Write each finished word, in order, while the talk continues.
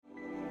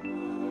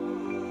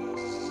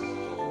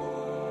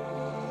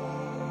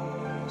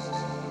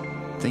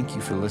Thank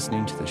you for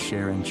listening to the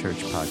Sharon Church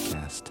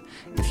podcast.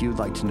 If you would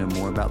like to know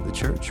more about the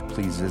church,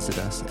 please visit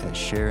us at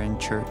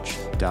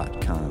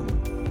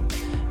sharonchurch.com.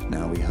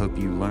 Now we hope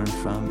you learn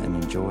from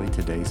and enjoy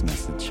today's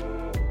message.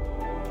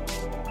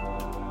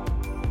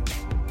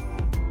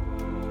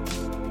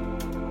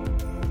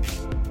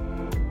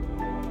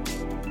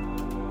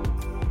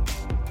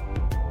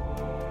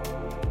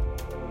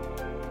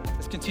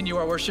 Continue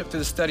our worship through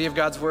the study of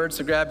God's word.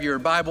 So grab your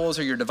Bibles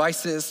or your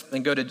devices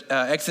and go to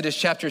Exodus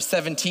chapter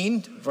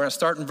 17. We're going to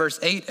start in verse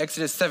 8,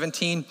 Exodus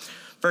 17,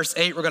 verse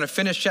 8. We're going to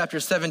finish chapter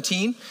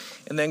 17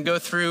 and then go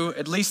through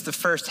at least the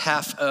first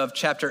half of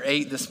chapter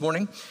 8 this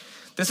morning.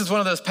 This is one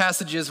of those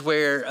passages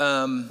where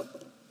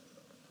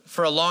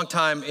for a long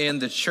time in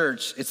the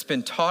church, it's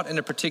been taught in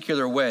a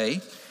particular way.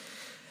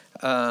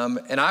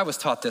 And I was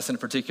taught this in a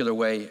particular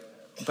way.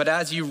 But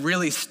as you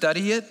really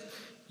study it,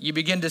 you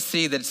begin to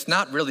see that it's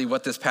not really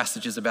what this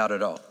passage is about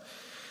at all.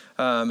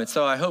 And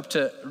so I hope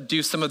to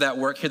do some of that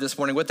work here this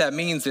morning. What that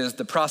means is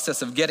the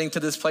process of getting to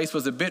this place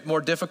was a bit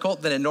more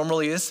difficult than it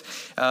normally is.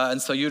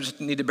 And so you just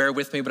need to bear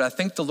with me. But I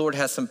think the Lord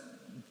has some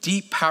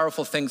deep,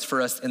 powerful things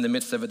for us in the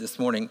midst of it this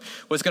morning.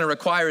 What it's going to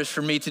require is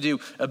for me to do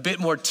a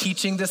bit more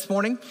teaching this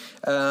morning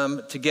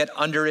to get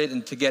under it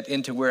and to get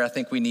into where I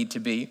think we need to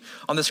be.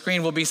 On the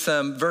screen will be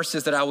some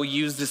verses that I will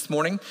use this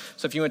morning.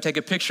 So if you want to take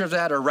a picture of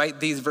that or write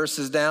these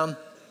verses down,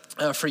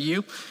 for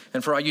you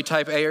and for all you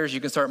type A'ers,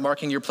 you can start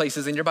marking your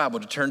places in your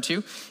Bible to turn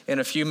to in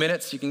a few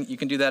minutes. You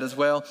can do that as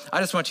well. I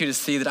just want you to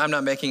see that I'm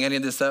not making any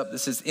of this up.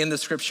 This is in the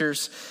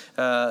scriptures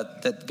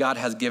that God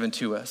has given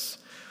to us.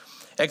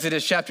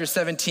 Exodus chapter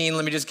 17,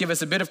 let me just give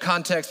us a bit of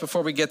context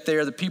before we get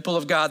there. The people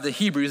of God, the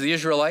Hebrews, the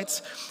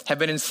Israelites, have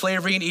been in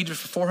slavery in Egypt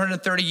for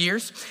 430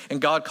 years,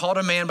 and God called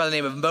a man by the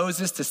name of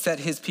Moses to set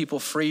his people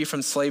free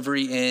from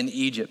slavery in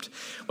Egypt.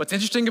 What's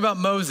interesting about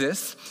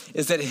Moses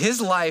is that his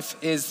life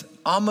is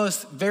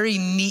almost very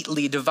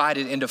neatly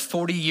divided into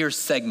 40-year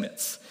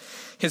segments.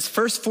 His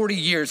first 40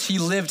 years, he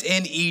lived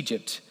in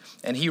Egypt.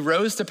 And he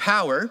rose to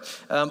power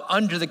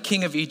under the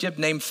king of Egypt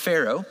named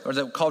Pharaoh,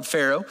 called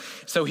Pharaoh.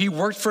 So he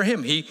worked for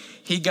him. He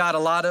got a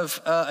lot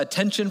of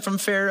attention from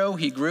Pharaoh.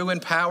 He grew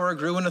in power,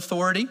 grew in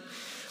authority.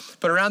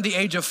 But around the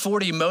age of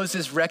 40,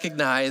 Moses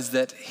recognized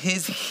that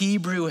his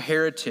Hebrew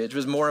heritage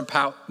was more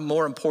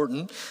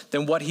important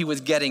than what he was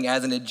getting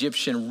as an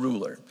Egyptian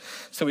ruler.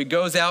 So he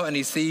goes out and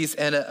he sees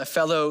a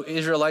fellow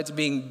Israelites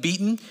being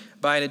beaten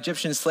by an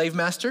Egyptian slave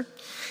master.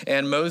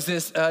 And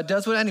Moses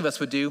does what any of us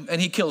would do, and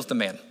he kills the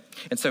man.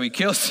 And so he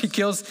kills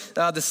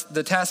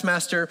the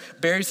taskmaster,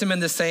 buries him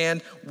in the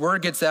sand,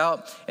 word gets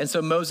out, and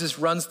so Moses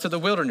runs to the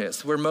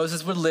wilderness where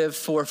Moses would live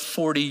for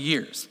 40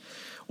 years.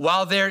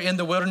 While they're in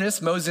the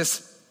wilderness,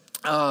 Moses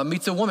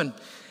meets a woman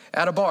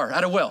at a well.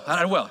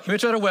 He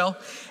meets her at a well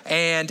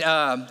and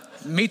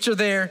meets her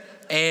there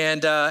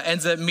and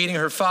ends up meeting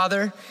her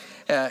father.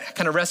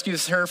 Kind of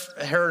rescues her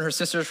and her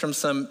sisters from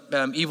some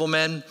evil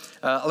men,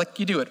 like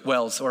you do at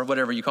wells or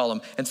whatever you call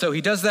them. And so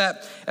he does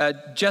that.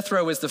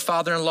 Jethro is the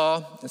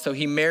father-in-law, and so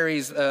he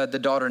marries the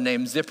daughter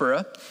named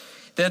Zipporah.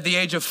 Then at the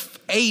age of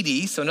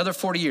 80, so another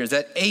 40 years,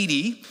 at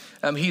 80,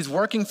 he's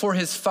working for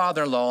his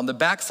father-in-law on the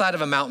backside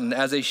of a mountain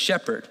as a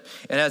shepherd.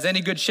 And as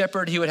any good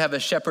shepherd, he would have a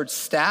shepherd's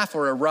staff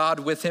or a rod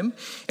with him.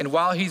 And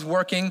while he's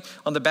working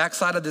on the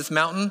backside of this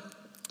mountain,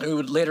 we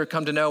would later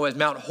come to know as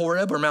Mount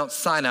Horeb or Mount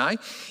Sinai,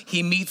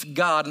 he meets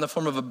God in the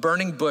form of a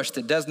burning bush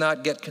that does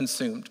not get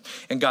consumed.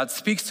 And God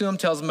speaks to him,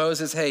 tells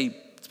Moses, hey,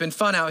 it's been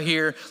fun out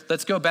here.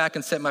 Let's go back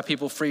and set my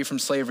people free from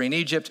slavery in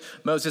Egypt.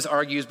 Moses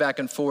argues back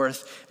and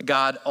forth.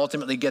 God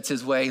ultimately gets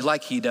his way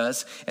like he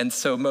does. And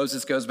so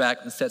Moses goes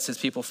back and sets his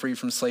people free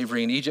from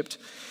slavery in Egypt.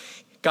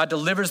 God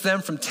delivers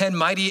them from 10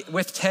 mighty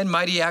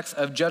acts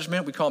of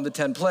judgment. We call them the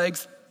 10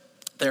 plagues.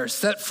 They're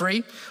set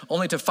free,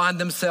 only to find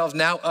themselves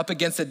now up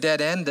against a dead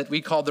end that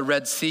we call the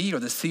Red Sea or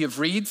the Sea of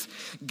Reeds.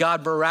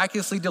 God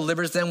miraculously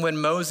delivers them when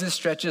Moses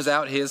stretches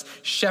out his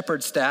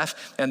shepherd's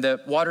staff and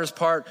the waters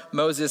part.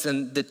 Moses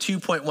and the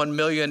 2.1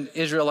 million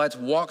Israelites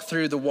walk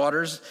through the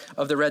waters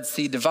of the Red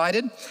Sea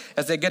divided.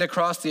 As they get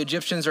across, the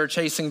Egyptians are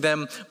chasing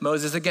them.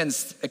 Moses again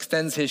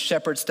extends his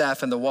shepherd's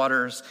staff and the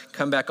waters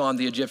come back on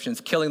the Egyptians,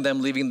 killing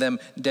them, leaving them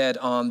dead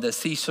on the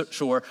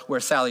seashore where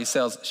Sally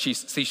sells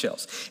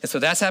seashells. And so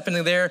that's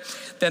happening there.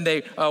 Then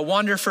they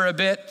wander for a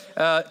bit,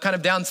 kind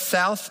of down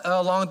south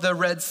along the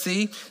Red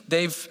Sea.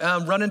 They've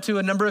run into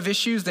a number of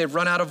issues. They've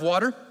run out of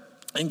water.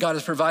 And God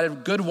has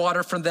provided good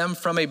water for them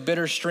from a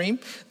bitter stream.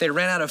 They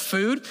ran out of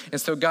food,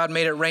 and so God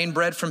made it rain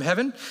bread from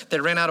heaven. They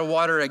ran out of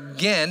water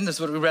again. This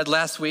is what we read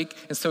last week.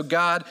 And so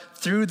God,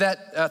 through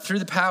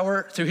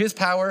his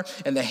power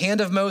and the hand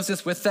of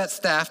Moses with that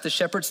staff, the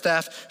shepherd's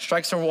staff,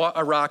 strikes a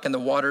rock, and the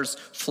waters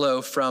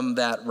flow from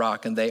that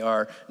rock, and they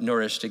are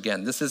nourished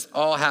again. This has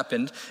all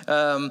happened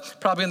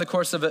probably in the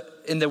course of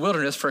in the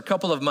wilderness for a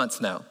couple of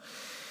months now.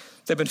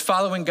 They've been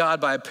following God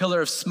by a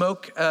pillar of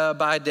smoke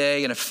by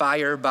day and a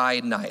fire by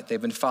night.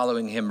 They've been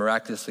following him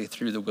miraculously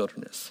through the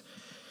wilderness.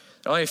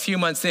 They're only a few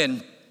months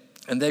in,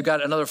 and they've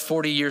got another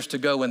 40 years to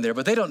go in there,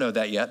 but they don't know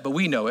that yet, but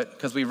we know it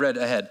because we read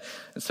ahead.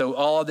 And so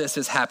all of this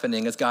is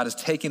happening as God is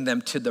taking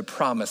them to the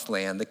promised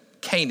land, the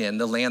Canaan,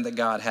 the land that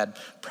God had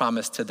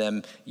promised to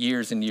them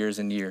years and years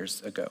and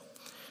years ago.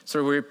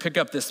 So we pick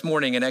up this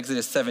morning in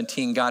Exodus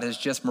 17, God has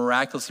just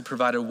miraculously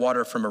provided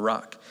water from a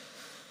rock.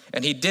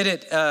 And he did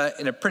it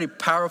in a pretty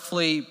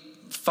powerfully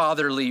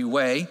fatherly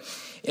way,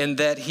 in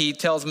that he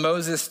tells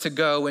Moses to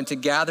go and to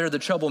gather the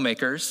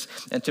troublemakers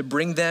and to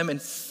bring them and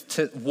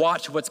to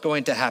watch what's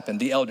going to happen,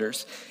 the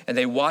elders. And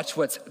they watch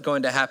what's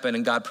going to happen,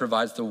 and God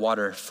provides the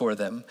water for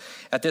them.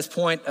 At this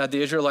point,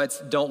 the Israelites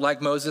don't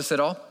like Moses at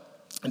all.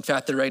 In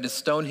fact, they're ready to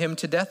stone him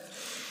to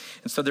death.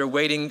 And so they're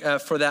waiting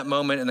for that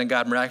moment, and then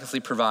God miraculously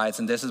provides.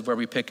 And this is where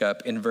we pick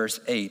up in verse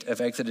 8 of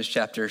Exodus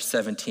chapter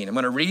 17. I'm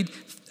going to read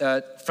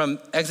from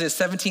Exodus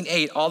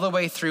 17:8 all the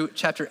way through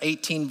chapter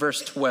 18,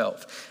 verse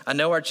 12. I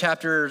know our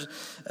chapters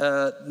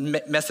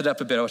mess it up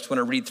a bit. I just want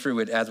to read through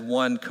it as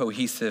one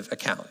cohesive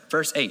account.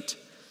 Verse 8,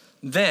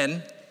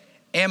 then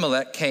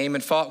Amalek came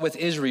and fought with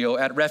Israel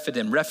at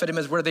Rephidim. Rephidim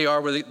is where they are,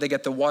 where they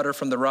get the water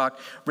from the rock.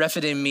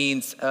 Rephidim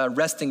means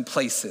resting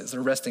places,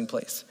 or resting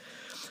place.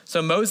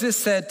 So Moses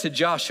said to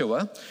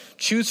Joshua,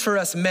 choose for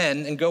us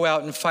men and go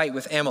out and fight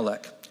with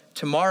Amalek.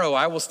 Tomorrow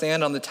I will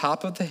stand on the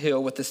top of the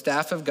hill with the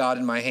staff of God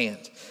in my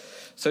hand.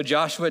 So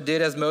Joshua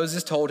did as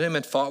Moses told him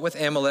and fought with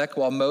Amalek,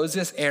 while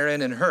Moses,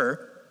 Aaron, and Hur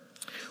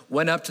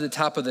went up to the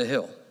top of the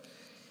hill.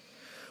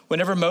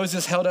 Whenever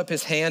Moses held up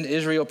his hand,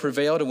 Israel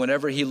prevailed, and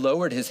whenever he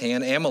lowered his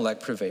hand, Amalek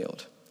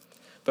prevailed.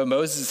 But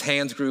Moses'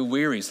 hands grew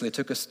weary, so they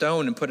took a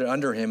stone and put it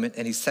under him,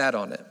 and he sat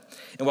on it.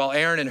 And while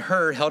Aaron and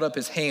Hur held up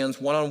his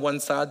hands, one on one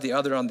side, the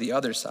other on the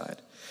other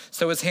side.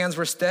 So his hands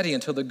were steady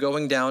until the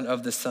going down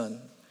of the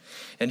sun.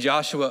 And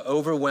Joshua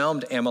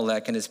overwhelmed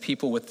Amalek and his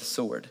people with the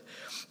sword.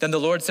 Then the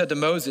Lord said to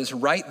Moses,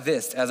 write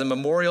this as a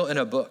memorial in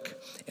a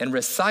book and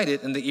recite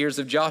it in the ears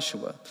of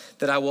Joshua,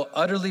 that I will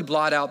utterly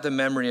blot out the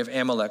memory of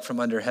Amalek from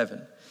under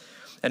heaven.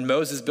 And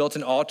Moses built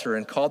an altar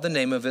and called the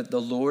name of it,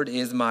 the Lord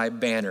is my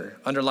banner.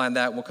 Underline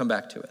that, we'll come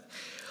back to it.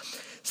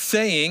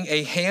 Saying,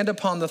 a hand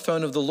upon the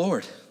throne of the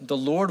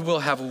Lord will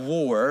have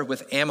war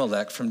with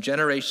Amalek from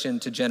generation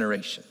to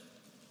generation.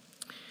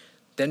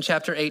 Then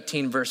chapter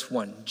 18, verse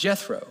 1,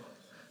 Jethro,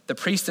 the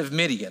priest of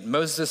Midian,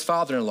 Moses'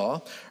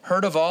 father-in-law,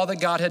 heard of all that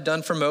God had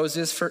done for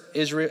Moses, for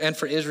Israel, and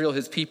for Israel,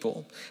 his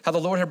people, how the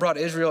Lord had brought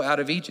Israel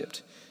out of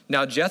Egypt.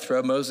 Now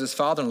Jethro, Moses'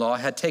 father-in-law,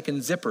 had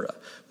taken Zipporah,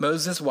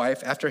 Moses'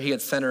 wife, after he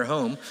had sent her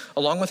home,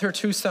 along with her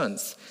 2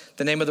 sons.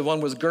 The name of the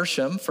one was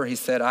Gershom, for he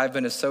said, I've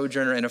been a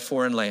sojourner in a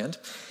foreign land.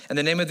 And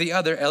the name of the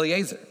other,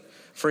 Eleazar,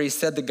 for he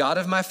said, the God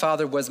of my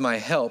father was my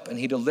help, and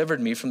he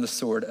delivered me from the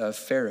sword of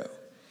Pharaoh.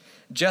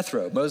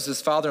 Jethro,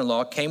 Moses'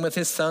 father-in-law, came with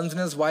his sons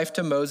and his wife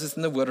to Moses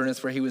in the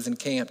wilderness where he was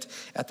encamped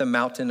at the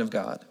mountain of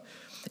God.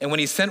 And when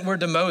he sent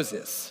word to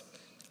Moses,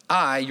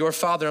 I, your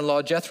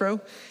father-in-law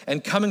Jethro, am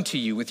coming to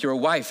you with your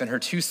wife and her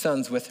 2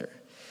 sons with her.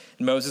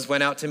 And Moses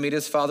went out to meet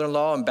his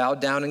father-in-law and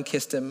bowed down and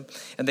kissed him.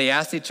 And they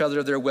asked each other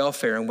of their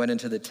welfare and went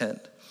into the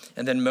tent.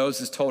 And then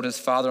Moses told his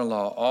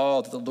father-in-law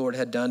all that the Lord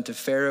had done to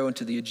Pharaoh and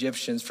to the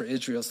Egyptians for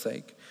Israel's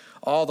sake,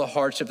 all the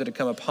hardship that had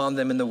come upon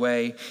them in the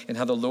way, and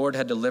how the Lord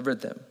had delivered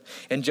them.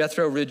 And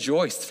Jethro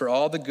rejoiced for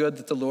all the good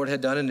that the Lord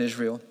had done in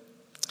Israel,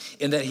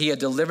 in that he had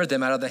delivered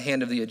them out of the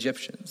hand of the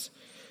Egyptians.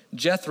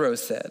 Jethro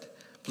said,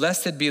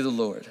 blessed be the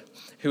Lord,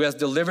 who has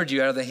delivered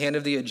you out of the hand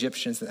of the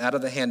Egyptians and out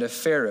of the hand of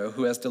Pharaoh,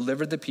 who has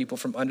delivered the people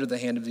from under the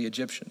hand of the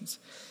Egyptians.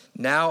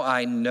 Now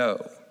I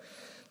know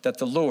that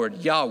the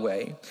Lord,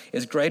 Yahweh,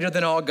 is greater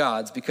than all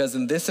gods, because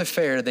in this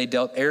affair they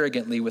dealt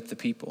arrogantly with the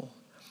people.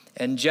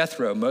 And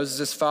Jethro,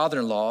 Moses'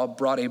 father-in-law,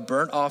 brought a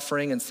burnt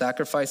offering and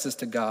sacrifices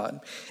to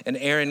God. And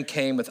Aaron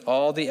came with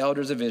all the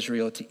elders of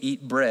Israel to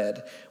eat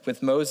bread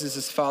with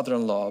Moses'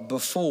 father-in-law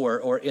before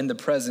or in the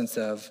presence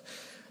of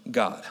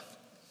God.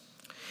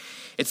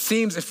 It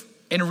seems, if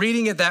in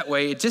reading it that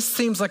way, it just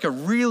seems like a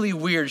really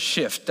weird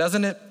shift,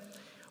 doesn't it?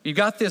 You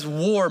got this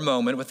war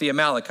moment with the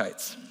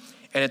Amalekites.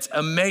 And it's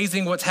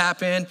amazing what's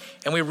happened.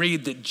 And we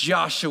read that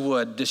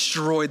Joshua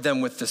destroyed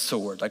them with the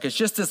sword. Like, it's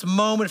just this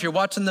moment, if you're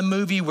watching the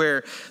movie,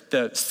 where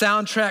the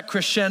soundtrack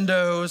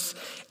crescendos,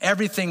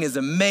 everything is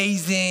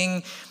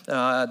amazing.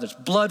 There's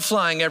blood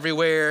flying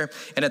everywhere.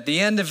 And at the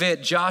end of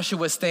it,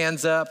 Joshua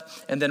stands up,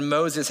 and then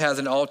Moses has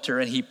an altar,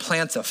 and he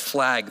plants a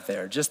flag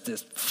there, just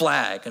this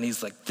flag. And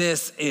he's like,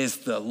 this is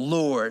the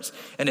Lord's.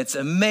 And it's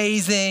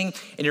amazing.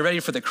 And you're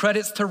ready for the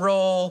credits to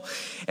roll.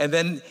 And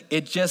then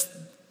it just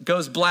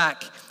goes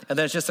black. And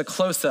then it's just a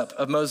close-up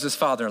of Moses'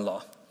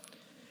 father-in-law.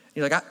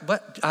 You're like,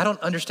 what? I don't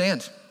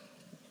understand.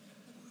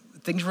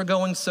 Things were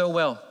going so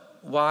well.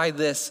 Why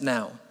this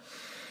now?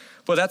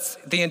 Well, that's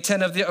the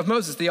intent of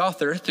Moses, the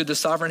author, through the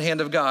sovereign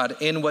hand of God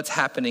in what's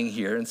happening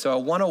here. And so I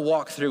want to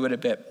walk through it a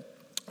bit.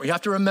 We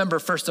have to remember,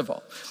 first of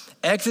all,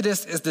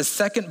 Exodus is the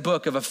second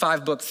book of a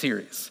 5-book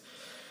series.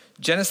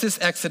 Genesis,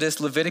 Exodus,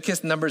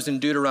 Leviticus, Numbers,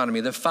 and Deuteronomy.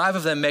 The 5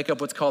 of them make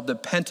up what's called the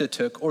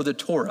Pentateuch, or the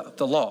Torah,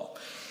 the law.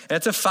 And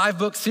it's a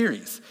 5-book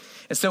series.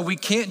 And so we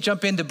can't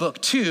jump into book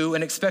 2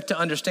 and expect to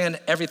understand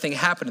everything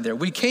happening there.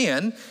 We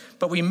can,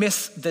 but we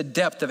miss the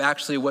depth of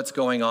actually what's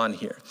going on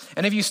here.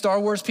 Any of you Star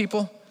Wars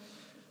people?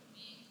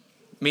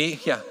 Me?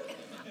 Yeah.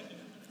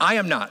 I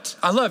am not.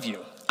 I love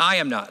you. I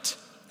am not.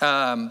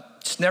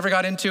 Just never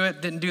got into it,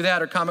 didn't do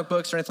that, or comic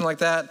books or anything like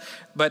that,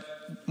 but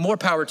more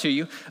power to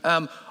you.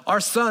 Our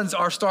sons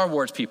are Star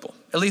Wars people,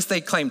 at least they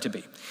claim to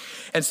be.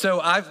 And so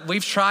I've really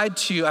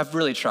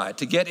tried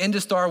to get into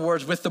Star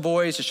Wars with the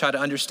boys, to try to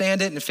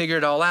understand it and figure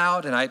it all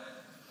out. And I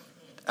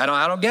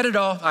don't get it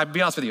all. I'll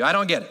be honest with you, I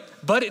don't get it.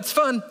 But it's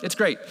fun, it's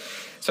great.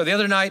 So the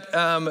other night,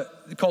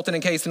 Colton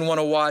and Kaysen want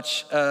to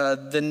watch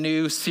the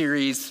new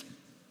series.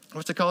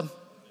 What's it called?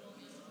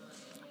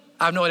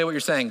 I have no idea what you're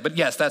saying, but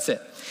yes, that's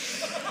it.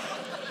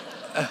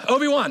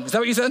 Obi-Wan, is that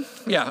what you said?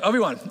 Yeah,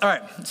 Obi-Wan. All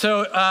right,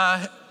 so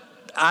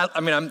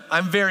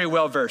I'm very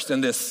well versed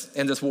in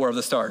this War of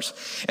the Stars.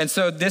 And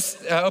so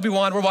this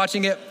Obi-Wan, we're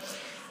watching it.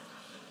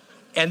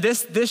 And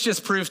this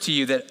just proves to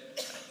you that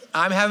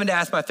I'm having to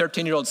ask my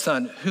 13-year-old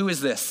son, who is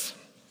this?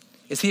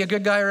 Is he a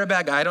good guy or a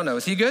bad guy? I don't know.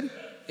 Is he good?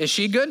 Is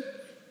she good?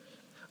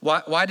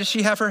 Why does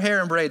she have her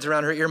hair in braids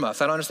around her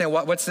earmuffs? I don't understand.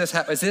 What's this?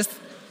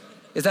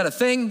 Is that a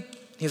thing?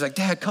 He's like,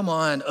 Dad, come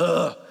on.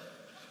 All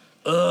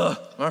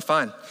right,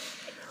 fine.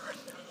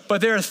 But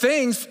there are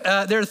things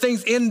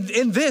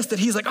in this that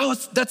he's like, oh,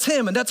 that's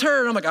him and that's her.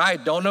 And I'm like, I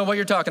don't know what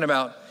you're talking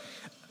about.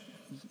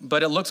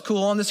 But it looks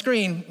cool on the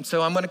screen,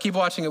 so I'm gonna keep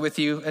watching it with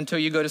you until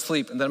you go to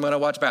sleep, and then I'm gonna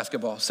watch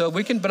basketball.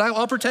 But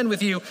I'll pretend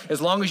with you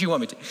as long as you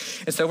want me to.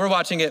 And so we're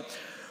watching it.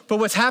 But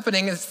what's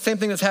happening is the same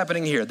thing that's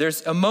happening here.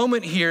 There's a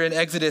moment here in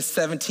Exodus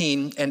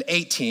 17 and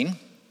 18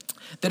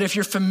 that if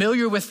you're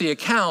familiar with the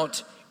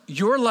account,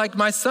 you're like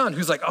my son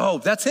who's like, oh,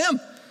 that's him.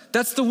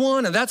 That's the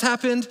one, and that's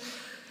happened.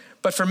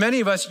 But for many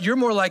of us, you're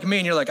more like me,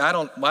 and you're like, I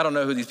don't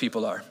know who these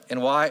people are,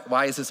 and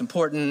why is this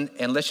important?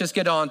 And let's just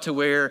get on to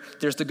where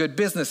there's the good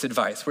business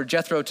advice, where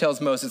Jethro tells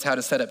Moses how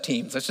to set up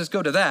teams. Let's just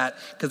go to that,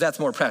 because that's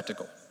more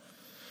practical.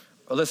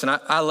 Well, listen,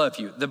 I love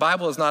you. The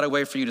Bible is not a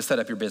way for you to set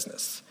up your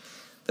business.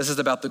 This is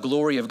about the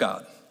glory of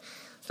God.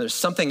 So there's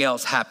something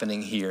else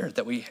happening here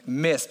that we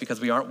miss because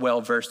we aren't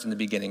well versed in the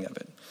beginning of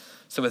it.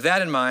 So with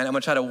that in mind, I'm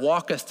gonna try to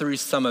walk us through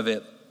some of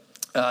it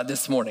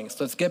this morning.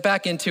 So let's get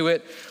back into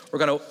it. We're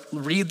gonna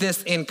read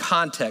this in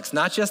context,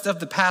 not just of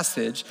the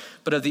passage,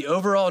 but of the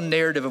overall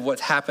narrative of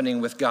what's happening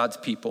with God's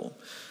people.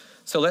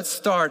 So let's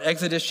start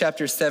Exodus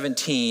chapter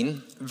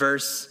 17,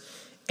 verse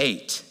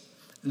 8.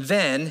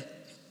 Then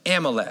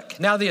Amalek.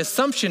 Now the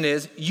assumption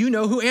is you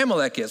know who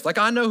Amalek is. Like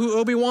I know who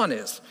Obi-Wan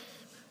is.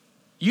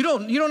 You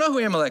don't know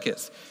who Amalek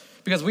is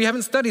because we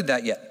haven't studied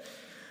that yet.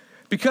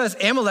 Because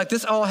Amalek,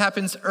 this all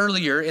happens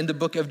earlier in the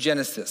book of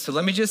Genesis. So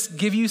let me just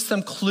give you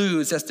some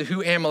clues as to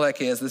who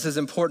Amalek is. This is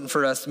important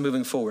for us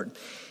moving forward.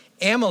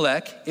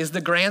 Amalek is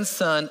the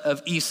grandson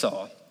of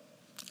Esau.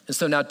 And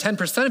so now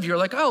 10% of you are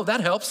like, oh,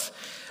 that helps.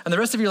 And the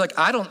rest of you are like,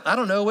 I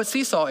don't know what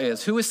Seesaw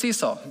is. Who is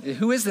Seesaw?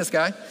 Who is this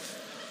guy?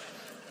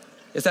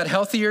 Is that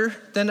healthier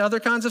than other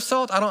kinds of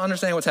salt? I don't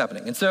understand what's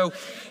happening. And so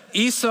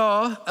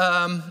Esau,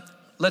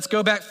 let's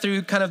go back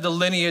through kind of the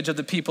lineage of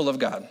the people of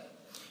God.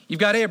 You've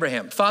got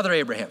Abraham, Father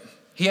Abraham.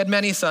 He had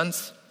many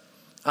sons.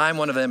 I'm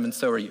one of them, and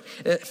so are you.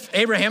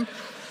 Abraham.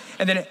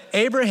 And then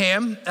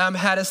Abraham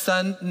had a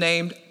son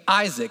named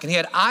Isaac. And he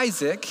had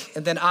Isaac,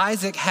 and then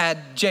Isaac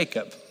had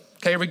Jacob.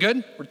 Okay, are we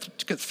good? We're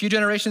a few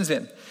generations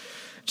in.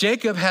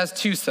 Jacob has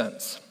two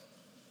sons.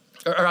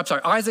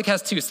 Isaac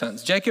has two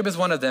sons. Jacob is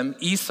one of them.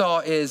 Esau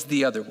is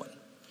the other one.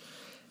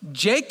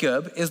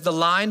 Jacob is the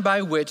line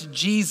by which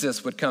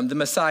Jesus would come, the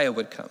Messiah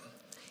would come.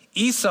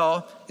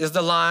 Esau is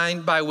the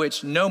line by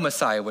which no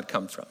Messiah would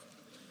come from.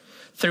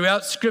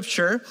 Throughout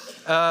Scripture,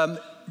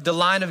 the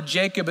line of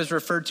Jacob is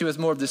referred to as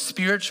more of the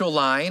spiritual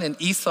line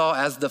and Esau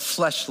as the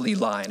fleshly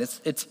line.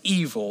 It's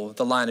evil,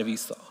 the line of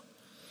Esau.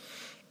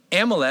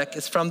 Amalek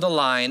is from the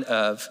line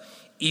of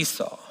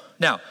Esau.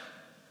 Now,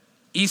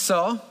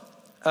 Esau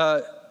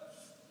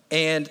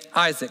and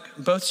Isaac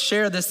both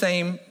share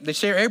they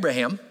share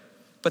Abraham,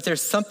 but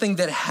there's something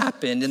that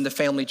happened in the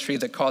family tree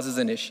that causes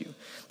an issue.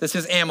 This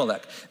is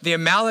Amalek. The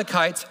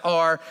Amalekites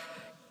are,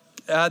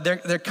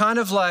 they're kind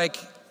of like,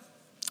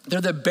 they're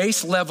the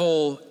base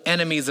level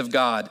enemies of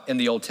God in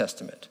the Old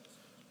Testament.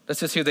 That's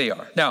just who they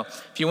are. Now,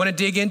 if you want to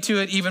dig into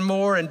it even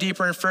more and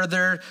deeper and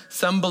further,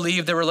 some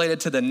believe they're related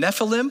to the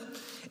Nephilim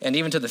and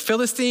even to the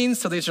Philistines.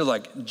 So these are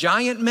like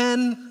giant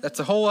men. That's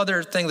a whole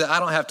other thing that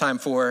I don't have time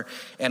for.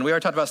 And we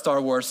already talked about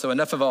Star Wars, so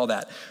enough of all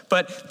that.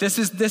 But this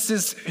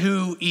is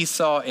who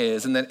Esau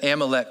is. And then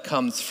Amalek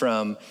comes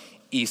from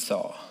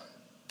Esau.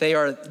 They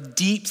are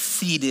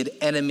deep-seated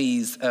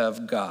enemies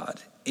of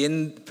God,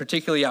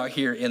 particularly out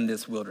here in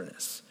this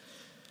wilderness.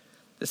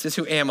 This is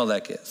who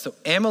Amalek is. So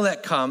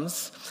Amalek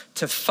comes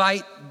to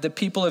fight the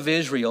people of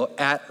Israel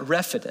at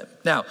Rephidim.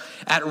 Now,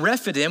 at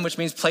Rephidim, which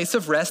means place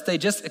of rest, they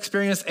just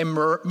experienced a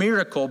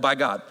miracle by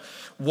God.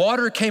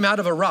 Water came out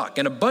of a rock,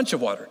 and a bunch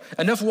of water,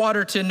 enough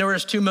water to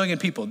nourish 2 million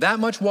people. That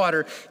much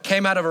water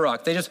came out of a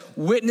rock. They just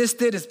witnessed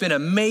it. It's been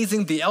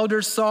amazing. The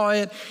elders saw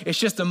it. It's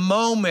just a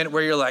moment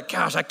where you're like,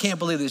 gosh, I can't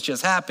believe this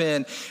just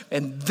happened.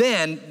 And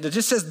then, it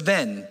just says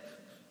then.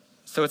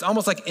 So it's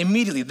almost like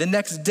immediately, the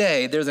next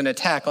day, there's an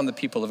attack on the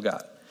people of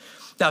God.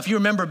 Now, if you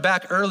remember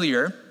back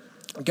earlier,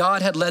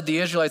 God had led the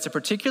Israelites a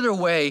particular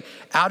way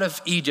out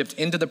of Egypt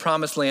into the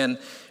promised land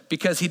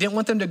because he didn't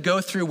want them to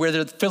go through where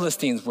the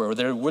Philistines were, where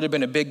there would have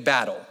been a big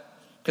battle,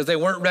 because they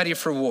weren't ready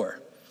for war.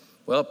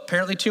 Well,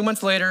 apparently 2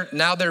 months later,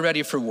 now they're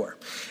ready for war.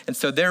 And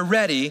so they're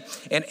ready,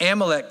 and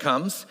Amalek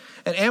comes.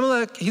 And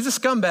Amalek, he's a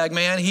scumbag,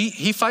 man.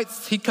 He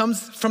fights, he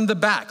comes from the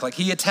back. Like,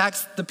 he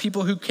attacks the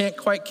people who can't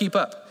quite keep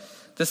up.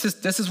 This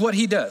is what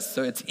he does.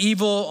 So it's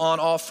evil on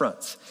all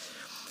fronts.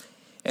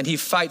 And he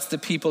fights the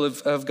people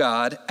of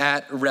God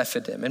at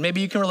Rephidim. And maybe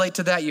you can relate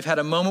to that. You've had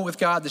a moment with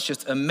God that's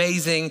just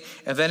amazing,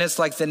 and then it's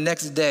like the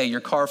next day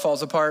your car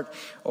falls apart,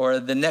 or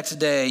the next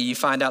day you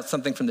find out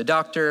something from the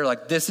doctor.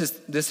 Like, this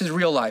is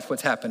real life,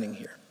 what's happening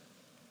here.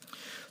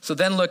 So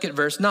then look at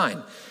verse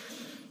 9.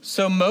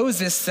 So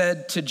Moses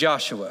said to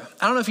Joshua,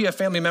 I don't know if you have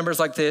family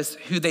members like this,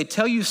 who they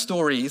tell you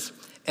stories,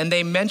 and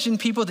they mention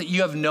people that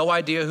you have no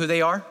idea who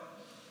they are,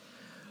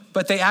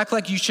 but they act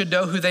like you should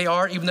know who they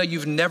are, even though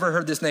you've never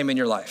heard this name in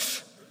your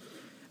life.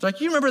 Like,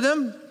 you remember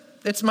them?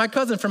 It's my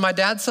cousin from my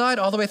dad's side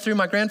all the way through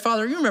my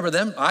grandfather. You remember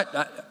them?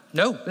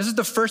 No, this is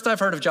the first I've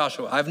heard of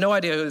Joshua. I have no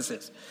idea who this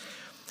is.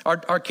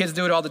 Our kids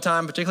do it all the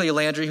time, particularly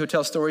Landry, who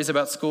tells stories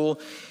about school.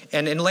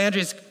 And in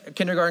Landry's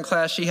kindergarten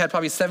class, she had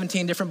probably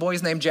 17 different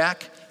boys named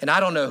Jack, and I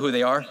don't know who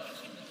they are.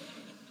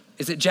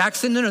 Is it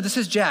Jackson? No, this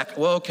is Jack.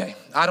 Well, okay,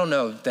 I don't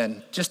know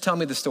then. Just tell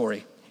me the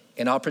story,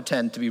 and I'll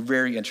pretend to be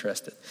very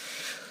interested.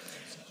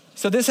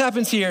 So this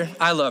happens here.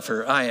 I love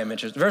her. I am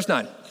interested. Verse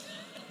 9.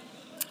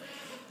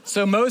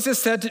 So Moses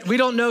said, we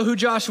don't know who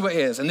Joshua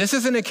is. And this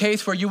isn't a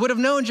case where you would have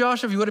known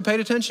Joshua if you would have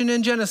paid attention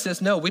in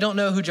Genesis. No, we don't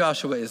know who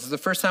Joshua is. This is the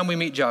first time we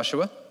meet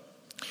Joshua.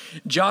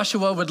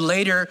 Joshua would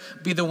later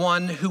be the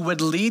one who would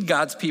lead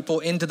God's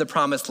people into the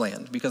promised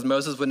land, because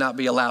Moses would not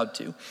be allowed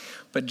to.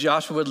 But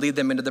Joshua would lead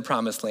them into the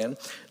promised land.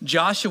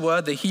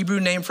 Joshua, the Hebrew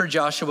name for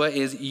Joshua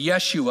is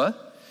Yeshua,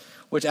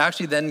 which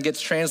actually then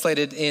gets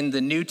translated in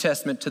the New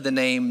Testament to the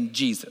name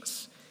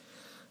Jesus.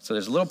 So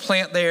there's a little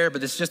plant there,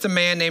 but it's just a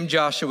man named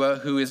Joshua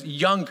who is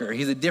younger.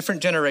 He's a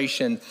different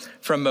generation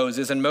from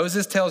Moses. And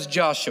Moses tells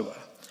Joshua,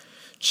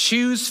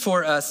 choose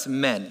for us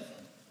men.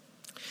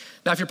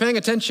 Now, if you're paying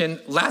attention,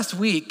 last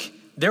week,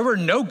 there were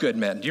no good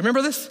men. Do you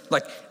remember this?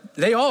 Like,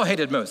 they all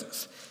hated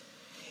Moses.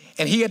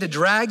 And he had to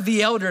drag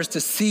the elders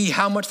to see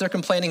how much their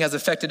complaining has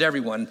affected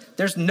everyone.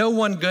 There's no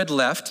one good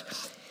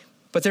left,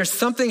 but there's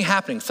something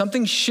happening.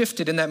 Something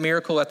shifted in that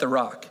miracle at the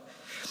rock.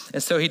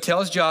 And so he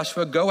tells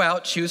Joshua, go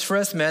out, choose for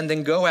us men,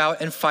 then go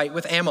out and fight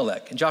with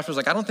Amalek. And Joshua's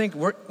like, I don't think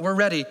we're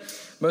ready.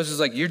 Moses is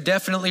like, you're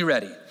definitely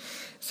ready.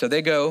 So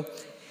they go.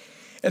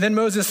 And then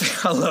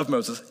Moses, I love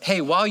Moses.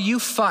 Hey, while you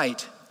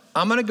fight,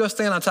 I'm going to go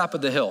stand on top of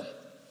the hill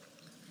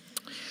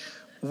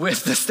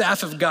with the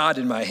staff of God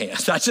in my hand.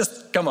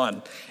 Come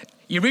on.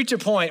 You reach a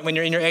point when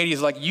you're in your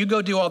 80s, like, you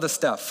go do all this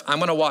stuff. I'm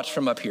going to watch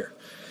from up here.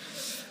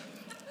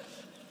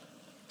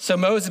 So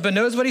Moses, but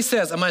knows what he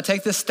says. I'm going to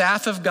take the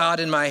staff of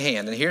God in my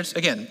hand. And here's,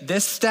 again,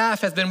 this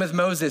staff has been with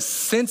Moses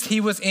since he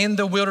was in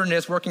the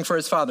wilderness working for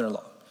his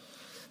father-in-law.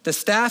 The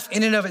staff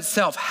in and of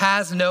itself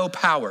has no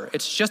power.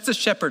 It's just a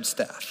shepherd's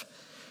staff.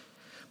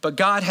 But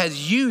God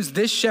has used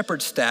this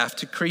shepherd's staff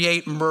to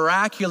create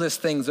miraculous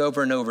things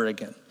over and over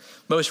again.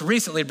 Most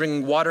recently,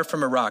 bringing water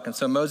from a rock. And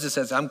so Moses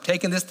says, I'm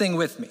taking this thing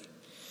with me.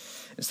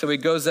 And so he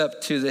goes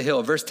up to the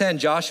hill. Verse 10,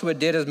 Joshua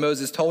did as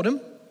Moses told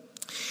him.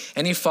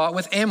 And he fought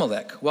with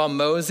Amalek. While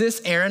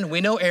Moses, Aaron, we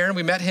know Aaron,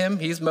 we met him,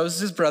 he's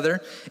Moses' brother,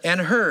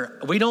 and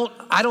Hur,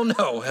 I don't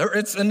know,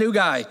 it's a new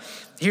guy.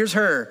 Here's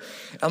Hur.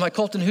 I'm like,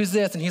 Colton, who's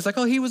this? And he's like,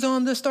 oh, he was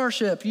on the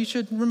starship, you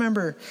should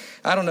remember.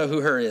 I don't know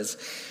who Hur is.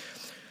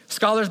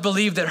 Scholars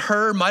believe that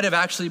Hur might have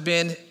actually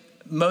been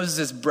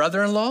Moses'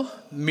 brother-in-law,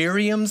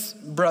 Miriam's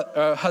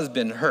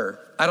husband, Hur.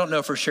 I don't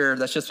know for sure,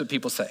 that's just what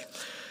people say.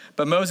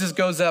 But Moses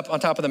goes up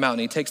on top of the mountain,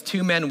 he takes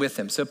 2 men with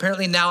him. So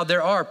apparently now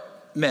there are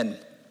men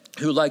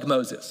who like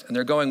Moses, and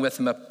they're going with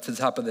him up to the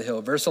top of the hill.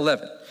 Verse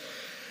 11,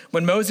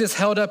 when Moses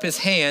held up his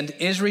hand,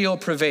 Israel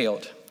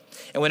prevailed.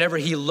 And whenever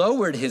he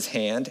lowered his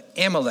hand,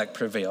 Amalek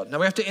prevailed. Now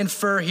we have to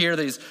infer here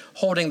that he's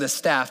holding the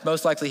staff.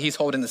 Most likely he's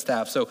holding the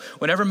staff. So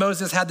whenever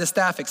Moses had the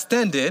staff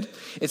extended,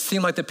 it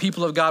seemed like the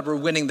people of God were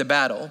winning the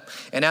battle.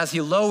 And as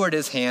he lowered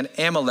his hand,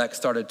 Amalek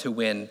started to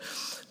win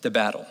the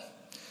battle.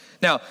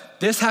 Now,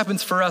 this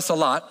happens for us a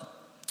lot,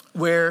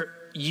 where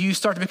you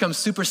start to become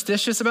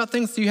superstitious about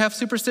things. Do you have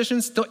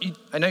superstitions?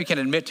 I know you can't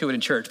admit to it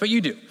in church, but you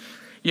do.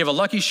 You have a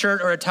lucky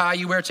shirt or a tie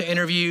you wear to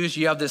interviews.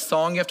 You have this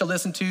song you have to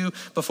listen to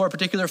before a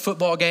particular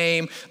football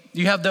game.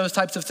 You have those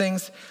types of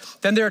things.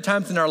 Then there are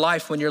times in our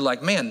life when you're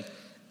like, man,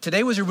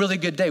 today was a really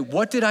good day.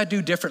 What did I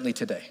do differently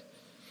today?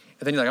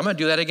 And then you're like, I'm going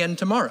to do that again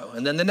tomorrow,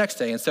 and then the next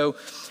day. And so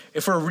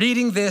if we're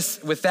reading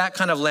this with that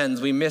kind of lens,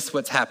 we miss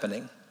what's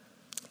happening.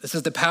 This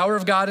is the power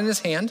of God in his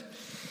hand.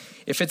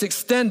 If it's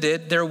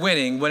extended, they're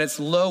winning. When it's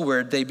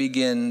lowered, they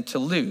begin to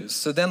lose.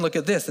 So then look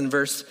at this in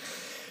verse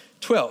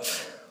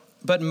 12.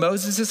 But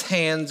Moses'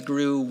 hands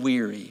grew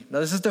weary. Now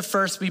this is the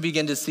first we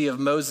begin to see of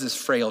Moses'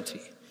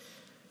 frailty.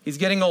 He's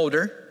getting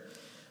older,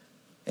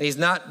 and he's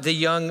not the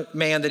young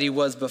man that he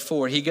was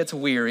before. He gets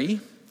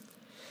weary.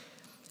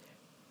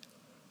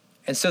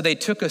 And so they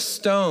took a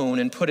stone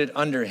and put it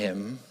under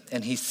him,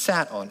 and he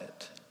sat on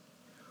it,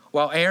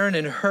 while Aaron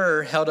and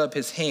Hur held up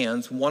his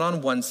hands, one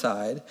on one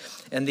side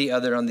and the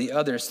other on the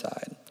other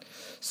side.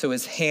 So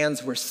his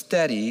hands were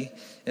steady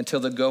until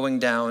the going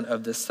down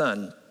of the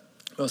sun.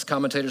 Most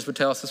commentators would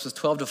tell us this was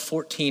 12 to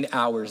 14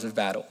 hours of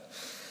battle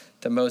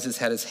that Moses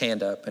had his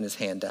hand up and his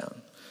hand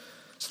down.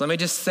 So let me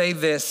just say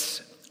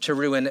this to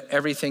ruin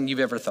everything you've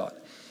ever thought.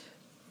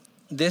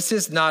 This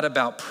is not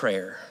about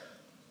prayer.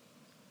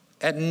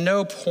 At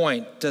no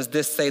point does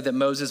this say that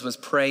Moses was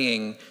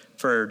praying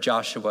for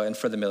Joshua and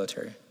for the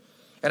military.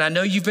 And I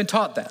know you've been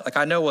taught that. Like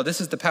I know, well, this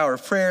is the power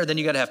of prayer. Then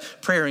you got to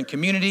have prayer in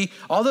community.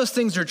 All those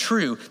things are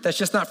true. That's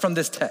just not from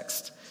this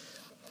text.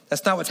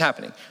 That's not what's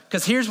happening.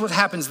 Because here's what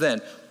happens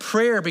then.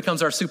 Prayer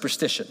becomes our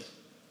superstition.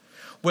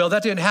 Well,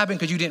 that didn't happen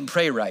because you didn't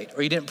pray right,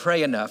 or you didn't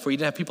pray enough, or you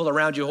didn't have people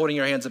around you holding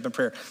your hands up in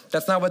prayer.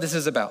 That's not what this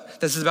is about.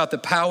 This is about the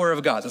power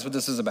of God. That's what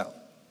this is about.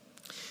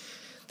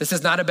 This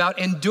is not about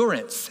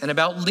endurance and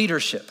about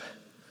leadership.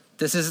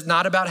 This is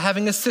not about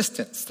having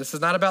assistance. This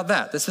is not about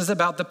that. This is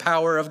about the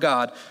power of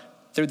God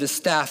through the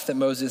staff that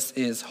Moses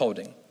is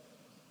holding.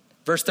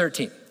 Verse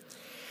 13.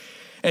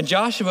 And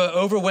Joshua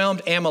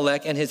overwhelmed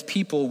Amalek and his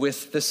people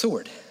with the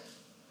sword.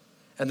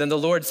 And then the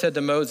Lord said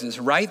to Moses,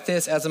 write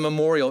this as a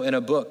memorial in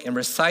a book and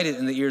recite it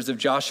in the ears of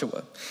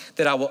Joshua,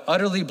 that I will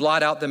utterly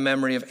blot out the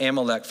memory of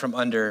Amalek from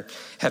under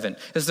heaven.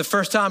 This is the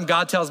first time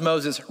God tells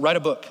Moses, write a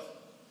book,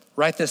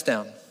 write this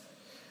down.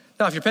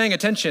 Now, if you're paying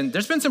attention,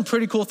 there's been some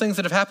pretty cool things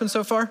that have happened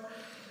so far,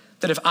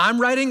 that if I'm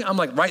writing, I'm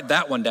like, write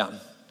that one down.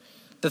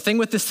 The thing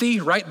with the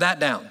sea, write that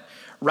down.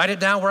 Write it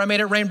down where I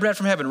made it rain bread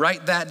from heaven,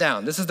 write that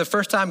down. This is the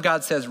first time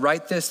God says,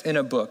 write this in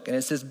a book. And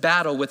it's this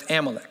battle with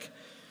Amalek.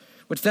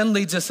 Which then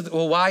leads us to,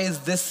 well, why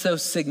is this so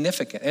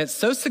significant? And it's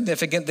so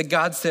significant that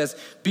God says,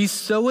 be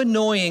so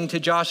annoying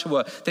to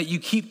Joshua that you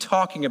keep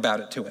talking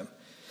about it to him.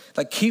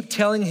 Like keep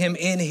telling him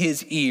in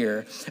his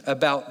ear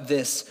about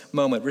this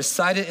moment.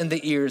 Recite it in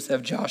the ears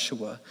of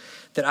Joshua,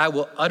 that I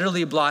will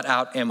utterly blot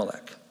out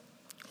Amalek.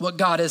 What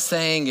God is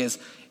saying is,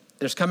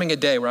 there's coming a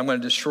day where I'm going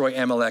to destroy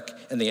Amalek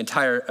and the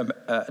entire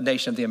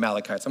nation of the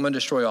Amalekites. I'm going to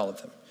destroy all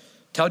of them.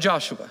 Tell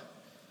Joshua,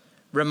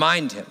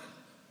 remind him,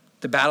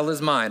 the battle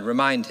is mine,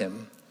 remind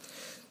him.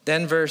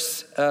 Then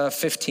verse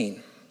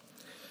 15.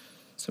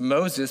 So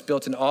Moses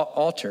built an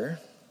altar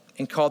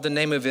and called the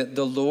name of it,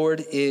 the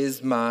Lord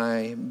is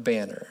my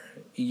banner.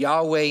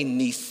 Yahweh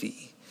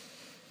Nisi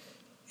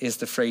is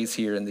the phrase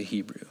here in the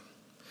Hebrew.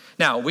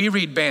 Now, we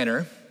read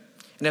banner,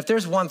 and if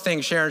there's one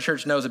thing Sharon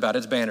Church knows about,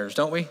 it's banners,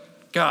 don't we?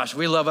 Gosh,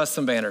 we love us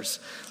some banners.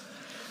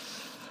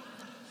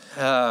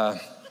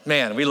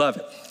 Man, we love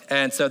it.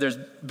 And so there's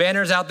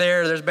banners out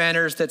there. There's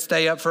banners that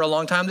stay up for a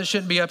long time that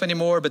shouldn't be up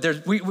anymore.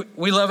 But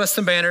we love us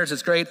some banners.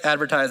 It's great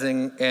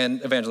advertising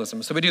and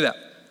evangelism. So we do that.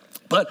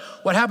 But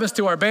what happens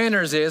to our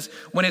banners is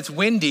when it's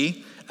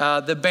windy,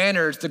 the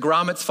banners, the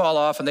grommets fall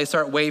off and they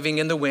start waving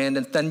in the wind.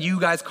 And then you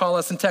guys call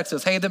us and text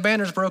us, hey, the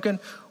banner's broken.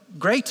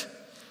 Great.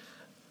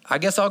 I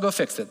guess I'll go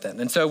fix it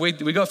then. And so we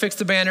go fix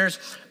the banners.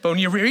 But when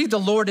you read the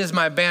Lord is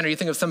my banner, you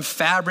think of some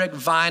fabric,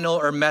 vinyl,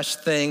 or mesh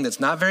thing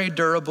that's not very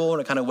durable and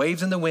it kind of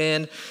waves in the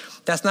wind.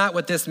 That's not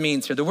what this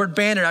means here. The word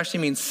banner actually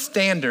means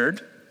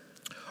standard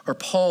or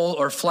pole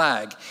or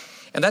flag.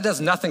 And that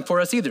does nothing for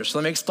us either. So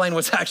let me explain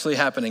what's actually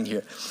happening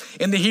here.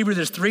 In the Hebrew,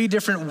 there's 3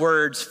 different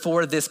words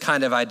for this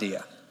kind of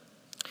idea.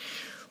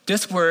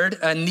 This word,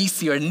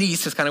 nisi or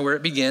nis, is kind of where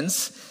it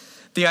begins.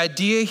 The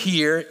idea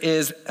here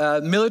is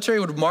military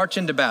would march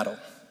into battle.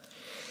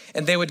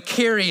 And they would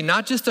carry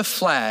not just a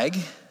flag,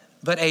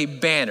 but a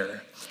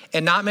banner.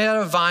 And not made out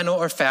of vinyl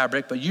or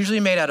fabric, but usually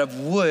made out of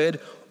wood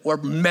or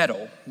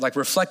metal, like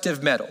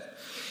reflective metal.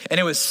 And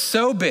it was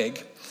so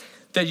big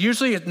that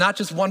usually not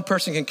just one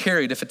person can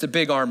carry it if it's a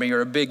big army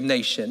or a big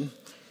nation,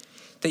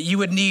 that you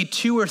would need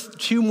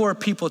two more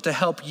people to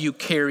help you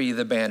carry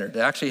the banner,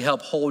 to actually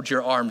help hold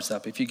your arms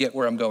up, if you get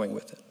where I'm going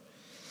with it.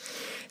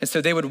 And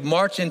so they would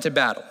march into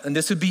battle, and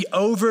this would be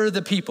over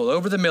the people,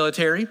 over the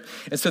military.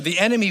 And so the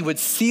enemy would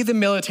see the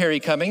military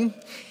coming,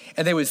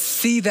 and they would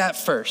see that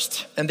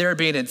first. And there would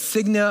be an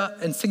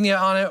insignia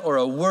on it, or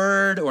a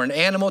word, or an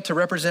animal to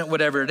represent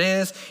whatever it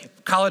is.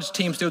 College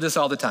teams do this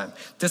all the time.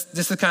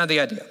 This is kind of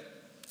the idea.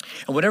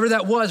 And whatever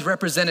that was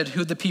represented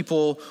who the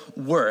people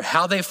were,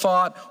 how they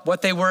fought,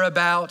 what they were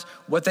about,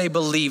 what they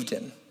believed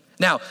in.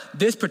 Now,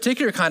 this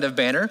particular kind of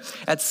banner,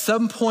 at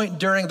some point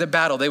during the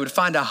battle, they would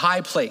find a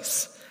high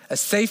place, a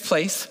safe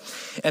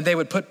place, and they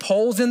would put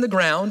poles in the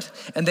ground,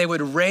 and they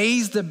would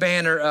raise the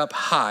banner up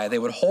high. They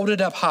would hold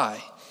it up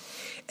high.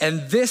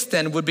 And this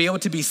then would be able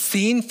to be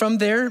seen from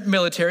their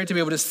military, to be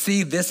able to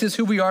see this is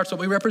who we are, it's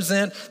what we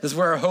represent, this is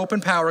where our hope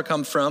and power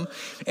comes from.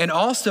 And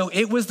also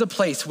it was the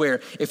place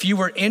where if you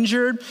were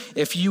injured,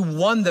 if you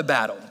won the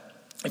battle,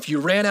 if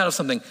you ran out of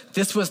something,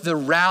 this was the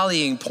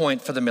rallying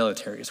point for the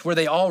military. It's where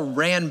they all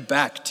ran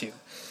back to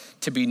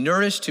be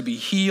nourished, to be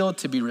healed,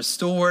 to be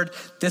restored.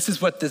 This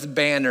is what this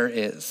banner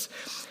is.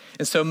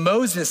 And so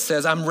Moses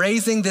says, I'm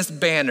raising this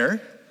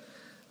banner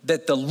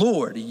that the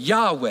Lord,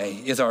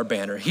 Yahweh, is our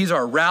banner. He's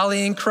our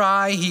rallying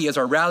cry. He is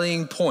our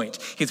rallying point.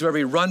 He's where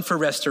we run for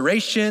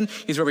restoration.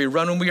 He's where we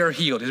run when we are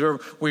healed. He's where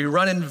we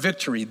run in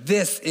victory.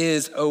 This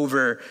is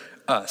over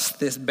us,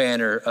 this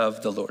banner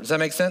of the Lord. Does that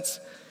make sense?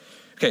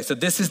 Okay, so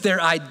this is their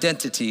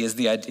identity, is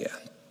the idea.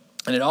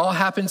 And it all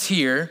happens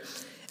here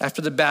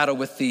after the battle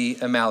with the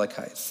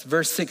Amalekites.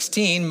 Verse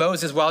 16,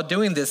 Moses, while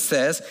doing this,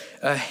 says,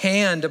 a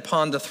hand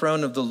upon the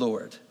throne of the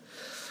Lord.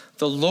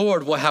 The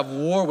Lord will have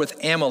war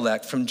with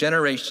Amalek from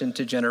generation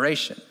to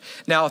generation.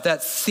 Now, if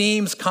that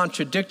seems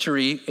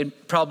contradictory,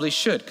 it probably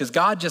should, because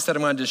God just said,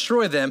 I'm going to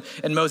destroy them,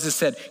 and Moses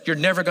said, you're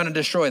never going to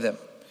destroy them.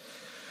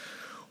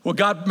 Well,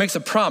 God makes a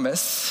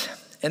promise,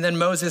 and then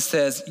Moses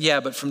says,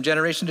 yeah, but from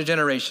generation to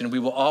generation, we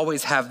will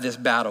always have this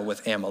battle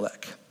with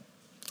Amalek.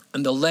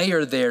 And the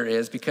layer there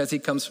is, because he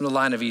comes from the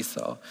line of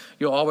Esau,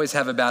 you'll always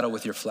have a battle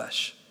with your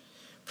flesh.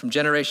 From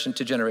generation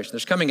to generation.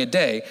 There's coming a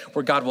day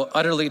where God will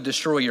utterly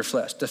destroy your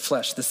flesh, the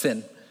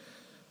sin.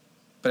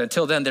 But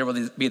until then, there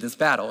will be this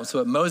battle. And so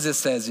what Moses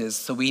says is,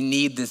 so we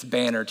need this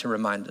banner to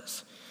remind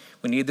us.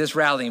 We need this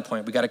rallying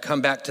point. We got to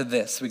come back to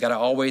this. We got to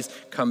always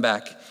come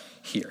back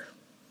here.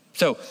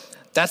 So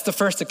that's the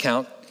first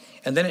account.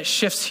 And then it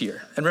shifts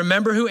here. And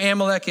remember who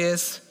Amalek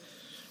is.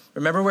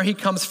 Remember where he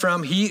comes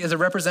from. He is a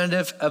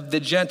representative of the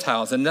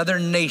Gentiles, another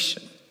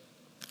nation.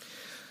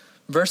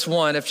 Verse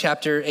 1 of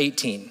chapter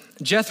 18.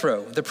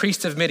 Jethro, the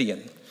priest of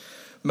Midian,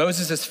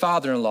 Moses'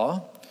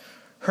 father-in-law,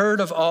 heard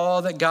of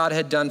all that God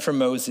had done for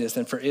Moses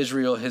and for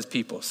Israel, his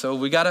people. So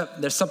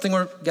there's something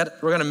we're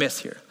gonna miss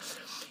here.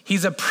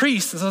 He's a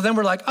priest, so then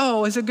we're like,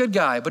 oh, he's a good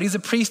guy, but he's a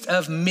priest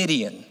of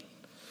Midian.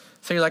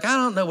 So you're like, I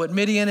don't know what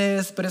Midian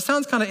is, but it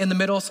sounds kind of in the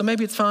middle, so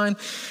maybe it's fine.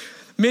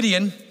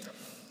 Midian,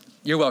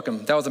 you're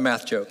welcome. That was a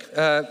math joke.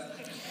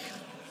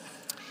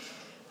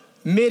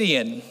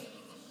 Midian,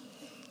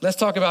 let's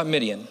talk about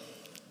Midian.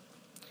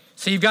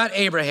 So you've got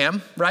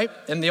Abraham, right?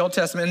 In the Old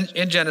Testament,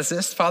 in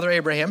Genesis, Father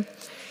Abraham.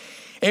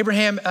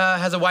 Abraham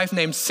has a wife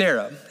named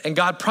Sarah, and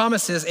God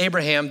promises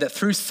Abraham that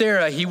through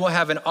Sarah, he will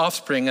have an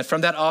offspring, and from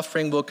that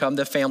offspring will come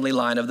the family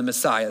line of the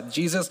Messiah.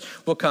 Jesus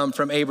will come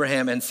from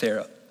Abraham and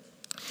Sarah.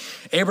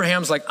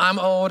 Abraham's like, I'm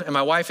old, and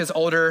my wife is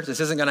older. This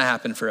isn't gonna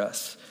happen for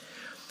us.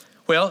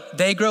 Well,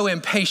 they grow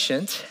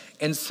impatient,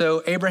 and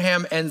so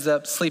Abraham ends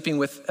up sleeping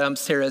with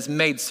Sarah's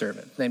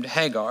maidservant named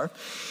Hagar,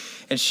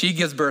 and she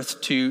gives birth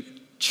to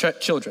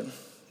children.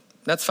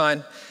 That's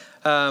fine.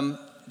 Shouldn't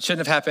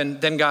have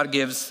happened. Then God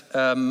gives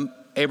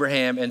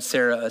Abraham and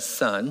Sarah a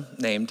son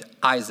named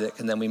Isaac,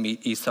 and then we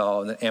meet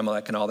Esau and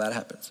Amalek and all that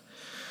happens.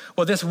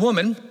 Well, this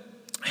woman,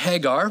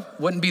 Hagar,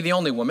 wouldn't be the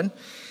only woman.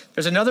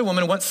 There's another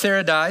woman. Once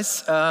Sarah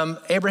dies,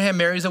 Abraham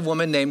marries a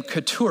woman named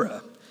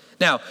Keturah.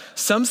 Now,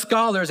 some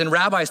scholars and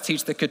rabbis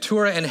teach that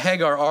Keturah and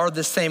Hagar are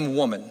the same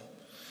woman.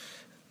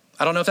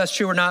 I don't know if that's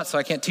true or not, so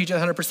I can't teach it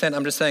 100%.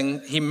 I'm just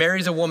saying he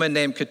marries a woman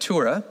named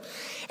Keturah.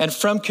 And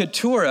from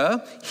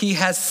Keturah, he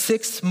has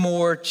 6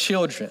 more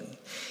children.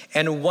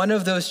 And one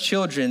of those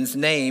children's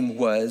name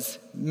was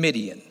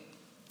Midian.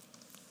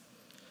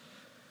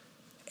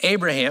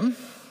 Abraham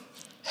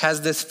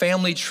has this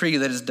family tree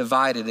that is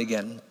divided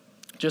again,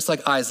 just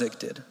like Isaac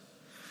did.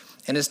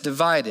 And it's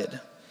divided.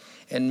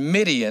 And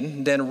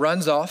Midian then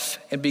runs off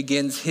and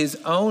begins his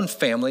own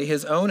family,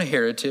 his own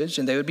heritage,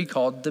 and they would be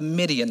called the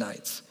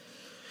Midianites.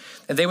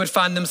 And they would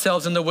find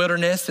themselves in the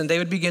wilderness and they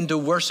would begin to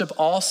worship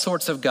all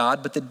sorts of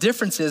God. But the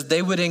difference is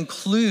they would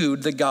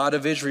include the God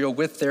of Israel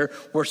with their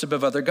worship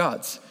of other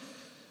gods.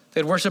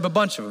 They'd worship a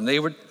bunch of them. They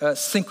would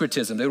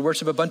syncretism. They would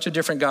worship a bunch of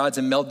different gods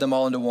and meld them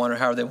all into one, or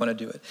however they want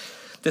to do it.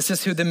 This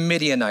is who the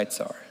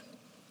Midianites are.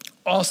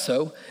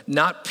 Also,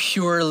 not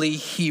purely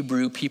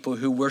Hebrew people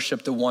who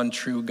worship the one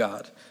true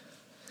God.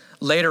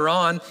 Later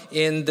on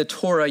in the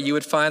Torah, you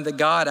would find that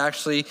God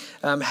actually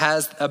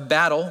has a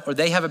battle, or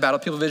they have a battle,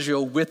 people of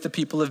Israel, with the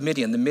people of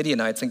Midian, the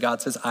Midianites, and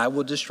God says, I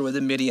will destroy the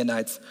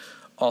Midianites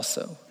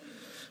also.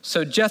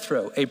 So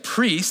Jethro, a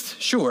priest,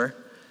 sure,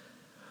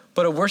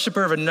 but a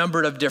worshiper of a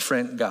number of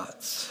different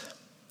gods.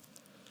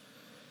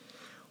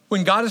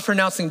 When God is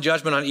pronouncing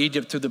judgment on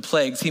Egypt through the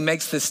plagues, he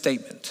makes this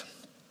statement: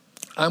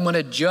 I'm going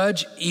to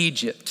judge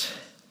Egypt,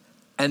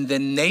 and the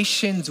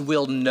nations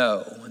will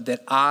know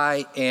that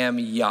I am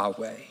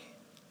Yahweh.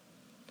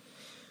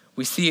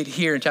 We see it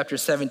here in chapter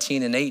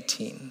 17 and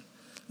 18.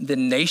 The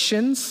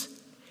nations,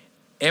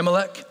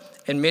 Amalek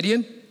and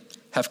Midian,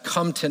 have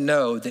come to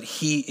know that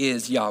he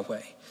is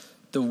Yahweh,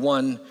 the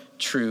one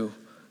true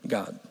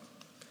God.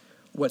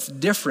 What's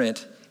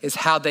different is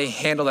how they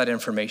handle that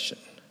information.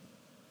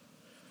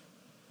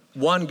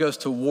 One goes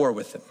to war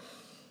with him.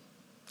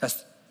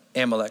 That's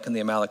Amalek and the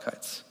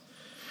Amalekites.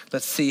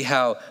 Let's see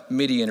how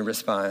Midian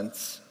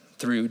responds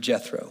through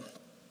Jethro.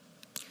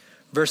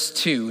 Verse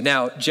 2,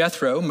 now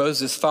Jethro,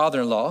 Moses'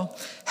 father-in-law,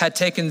 had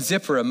taken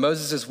Zipporah,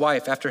 Moses'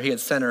 wife, after he had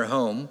sent her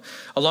home,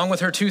 along with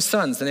her 2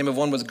 sons. The name of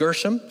one was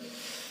Gershom,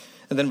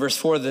 and then verse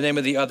 4, the name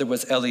of the other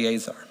was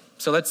Eleazar.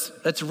 So let's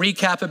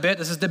recap a bit.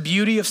 This is the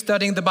beauty of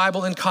studying the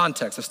Bible in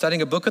context, of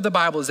studying a book of the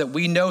Bible, is that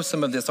we know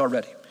some of this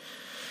already.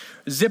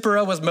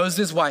 Zipporah was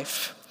Moses'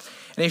 wife,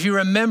 And if you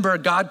remember,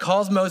 God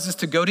calls Moses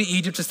to go to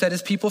Egypt to set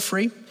his people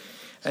free.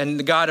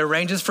 And God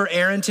arranges for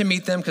Aaron to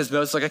meet them because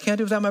Moses is like, I can't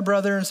do without my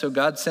brother. And so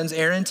God sends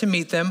Aaron to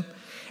meet them.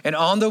 And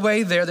on the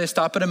way there, they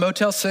stop at a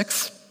Motel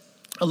 6,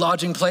 a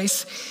lodging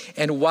place.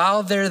 And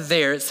while they're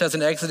there, it says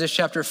in Exodus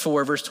chapter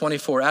 4, verse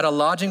 24, at a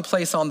lodging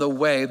place on the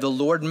way, the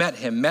Lord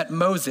met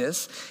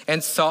Moses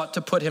and sought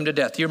to put him to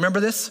death. Do you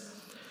remember this?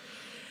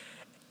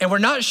 And we're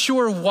not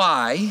sure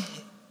why.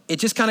 It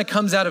just kind of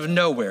comes out of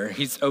nowhere.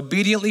 He's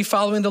obediently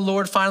following the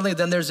Lord finally.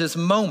 Then there's this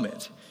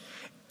moment.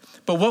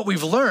 But what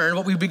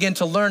we begin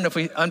to learn if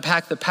we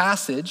unpack the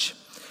passage,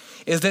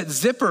 is that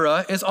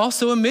Zipporah is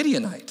also a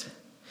Midianite.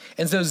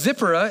 And so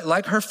Zipporah,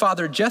 like her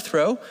father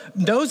Jethro,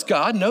 knows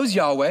God, knows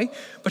Yahweh,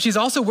 but she's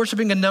also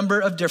worshiping a number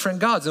of different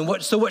gods. And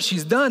what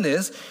she's done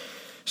is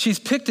she's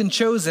picked and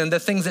chosen the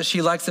things that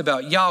she likes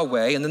about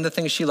Yahweh and then the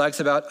things she likes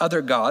about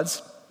other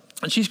gods.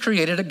 And she's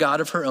created a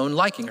God of her own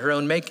liking, her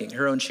own making,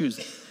 her own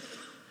choosing.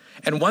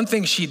 And one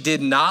thing she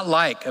did not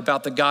like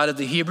about the God of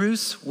the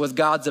Hebrews was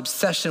God's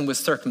obsession with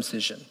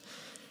circumcision.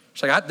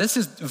 She's like, this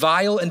is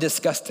vile and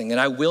disgusting, and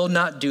I will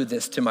not do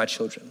this to my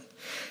children.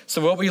 So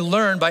what we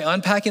learn by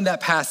unpacking that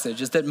passage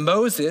is that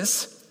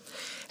Moses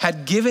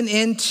had given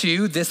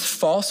into this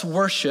false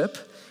worship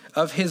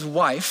of his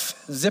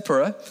wife,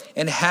 Zipporah,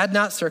 and had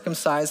not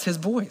circumcised his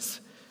boys.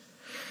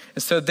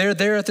 And so they're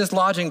there at this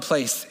lodging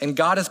place, and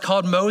God has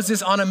called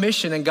Moses on a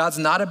mission, and God's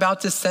not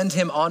about to send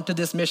him onto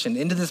this mission,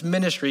 into this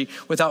ministry,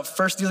 without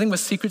first dealing with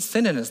secret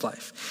sin in his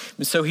life.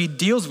 And so he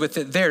deals with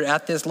it there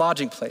at this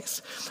lodging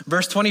place.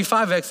 Verse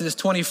 25 of Exodus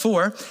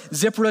 24,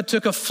 Zipporah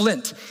took a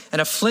flint, and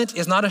a flint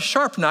is not a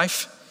sharp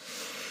knife,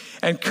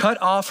 and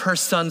cut off her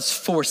son's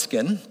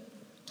foreskin.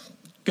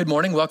 Good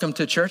morning, welcome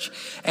to church.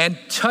 And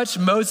touched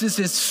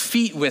Moses'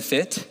 feet with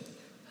it,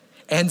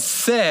 and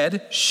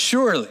said,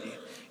 surely,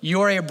 you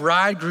are a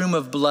bridegroom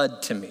of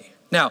blood to me.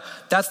 Now,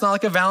 that's not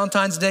like a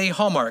Valentine's Day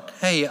hallmark.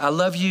 Hey, I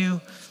love you.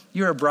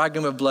 You're a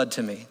bridegroom of blood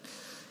to me.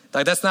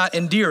 Like, that's not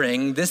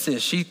endearing.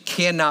 She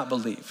cannot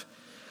believe.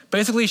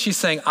 Basically, she's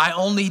saying, I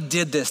only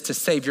did this to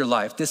save your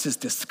life. This is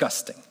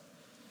disgusting.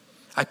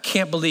 I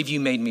can't believe you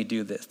made me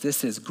do this.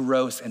 This is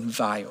gross and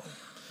vile.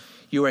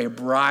 You are a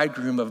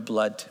bridegroom of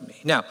blood to me.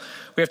 Now,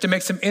 we have to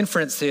make some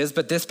inferences,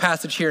 but this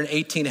passage here in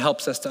 18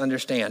 helps us to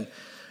understand.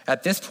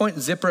 At this point,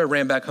 Zipporah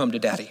ran back home to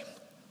daddy.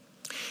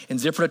 And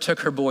Zipporah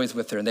took her boys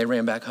with her, and they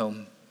ran back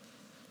home.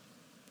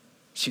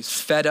 She's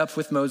fed up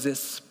with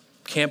Moses,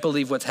 can't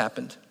believe what's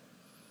happened,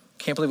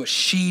 can't believe what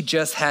she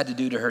just had to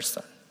do to her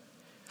son.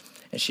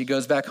 And she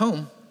goes back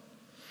home.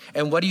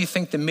 And what do you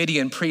think the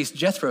Midian priest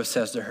Jethro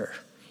says to her?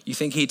 You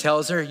think he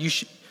tells her, you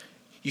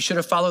should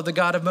have followed the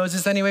God of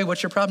Moses anyway?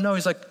 What's your problem? No,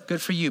 he's like,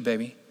 good for you,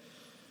 baby.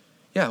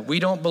 Yeah, we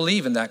don't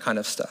believe in that kind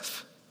of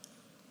stuff.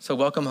 So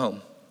welcome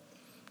home.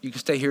 You can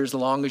stay here as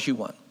long as you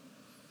want.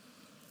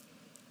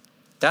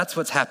 That's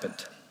what's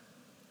happened.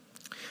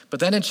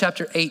 But then in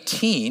chapter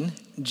 18,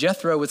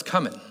 Jethro was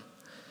coming,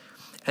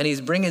 and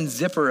he's bringing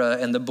Zipporah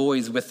and the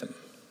boys with him.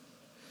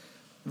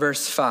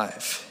 Verse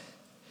 5,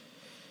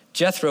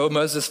 Jethro,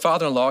 Moses'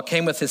 father-in-law,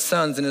 came with his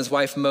sons and his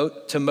wife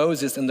to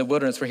Moses in the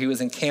wilderness where he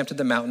was encamped at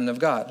the mountain of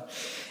God.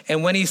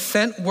 And when he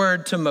sent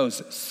word to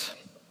Moses,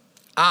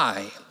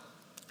 I,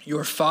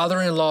 your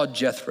father-in-law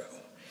Jethro,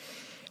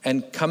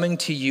 and coming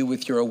to you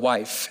with your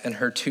wife and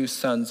her 2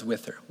 sons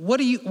with her. What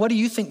do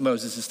you think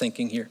Moses is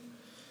thinking here?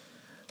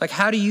 Like,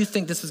 how do you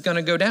think this is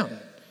gonna go down?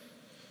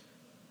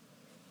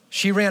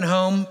 She ran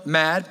home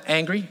mad,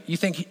 angry. You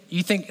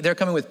think they're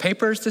coming with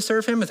papers to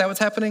serve him? Is that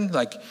what's happening?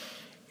 Like,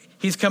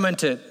 he's coming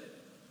to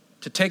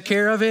take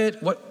care of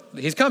it?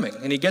 He's coming,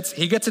 and he gets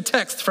a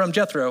text from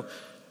Jethro,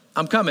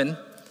 I'm coming,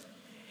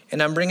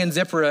 and I'm bringing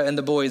Zipporah and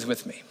the boys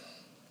with me.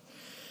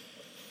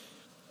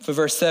 For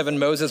verse 7,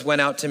 Moses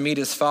went out to meet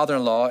his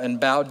father-in-law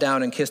and bowed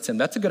down and kissed him.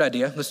 That's a good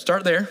idea. Let's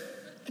start there.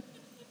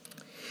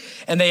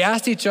 And they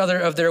asked each other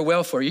of their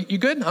welfare. You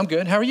good? I'm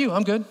good. How are you?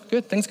 I'm good.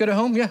 Good. Things good at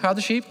home? Yeah. How are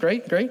the sheep?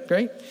 Great.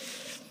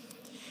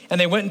 And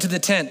they went into the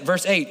tent.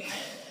 Verse 8.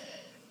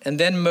 And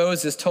then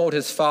Moses told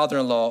his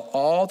father-in-law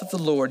all that the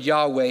Lord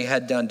Yahweh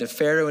had done to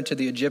Pharaoh and to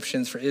the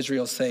Egyptians for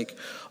Israel's sake,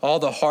 all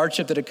the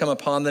hardship that had come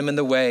upon them in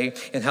the way,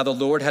 and how the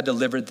Lord had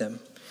delivered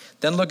them.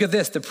 Then look at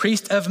this, the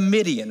priest of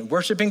Midian,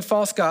 worshiping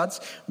false gods,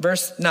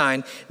 verse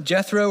 9,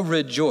 Jethro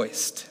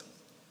rejoiced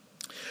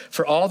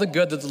for all the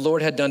good that the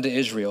Lord had done to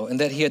Israel, and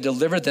that he had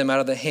delivered them out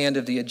of the hand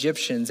of the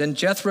Egyptians. And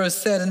Jethro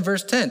said in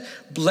verse 10,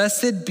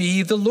 blessed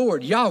be the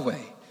Lord,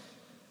 Yahweh,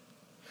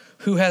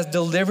 who has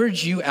delivered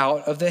you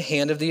out of the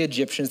hand of the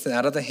Egyptians and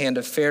out of the hand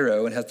of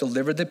Pharaoh, and has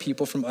delivered the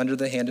people from under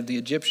the hand of the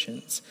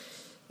Egyptians.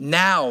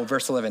 Now,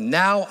 verse 11,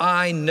 now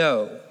I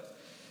know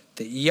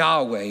that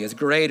Yahweh is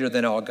greater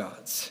than all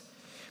gods,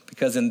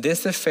 because in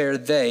this affair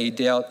they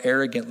dealt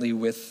arrogantly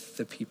with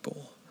the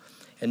people.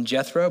 And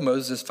Jethro,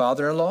 Moses'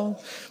 father-in-law,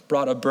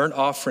 brought a burnt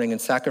offering and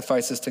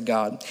sacrifices to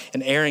God.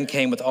 And Aaron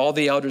came with all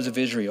the elders of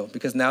Israel,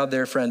 because now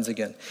they're friends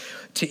again,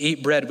 to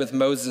eat bread with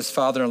Moses'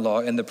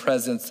 father-in-law in the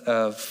presence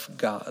of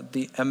God.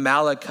 The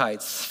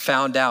Amalekites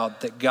found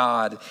out that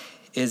God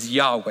is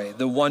Yahweh,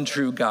 the one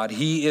true God.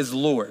 He is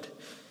Lord.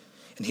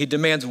 And he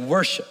demands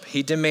worship.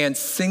 He demands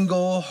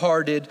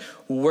single-hearted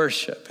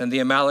worship. And the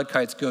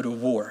Amalekites go to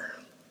war.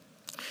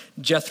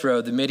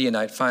 Jethro, the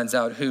Midianite, finds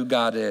out who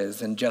God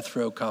is, and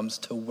Jethro comes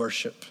to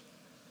worship.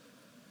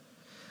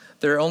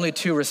 There are only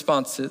two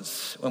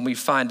responses when we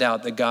find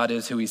out that God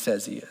is who he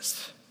says he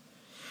is.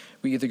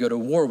 We either go to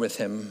war with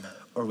him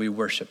or we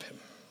worship him.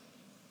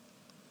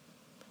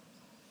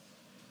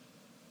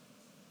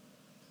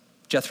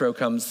 Jethro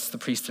comes, the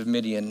priest of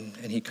Midian,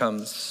 and he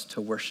comes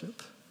to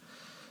worship.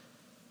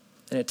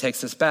 And it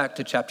takes us back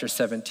to chapter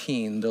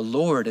 17. The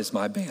Lord is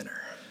my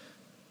banner.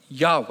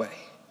 Yahweh.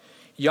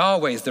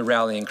 Yahweh is the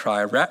rallying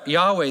cry.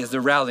 Yahweh is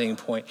the rallying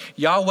point.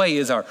 Yahweh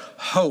is our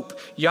hope.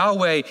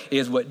 Yahweh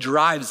is what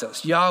drives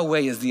us. Yahweh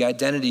is the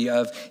identity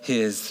of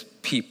his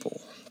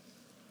people.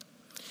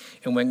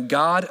 And when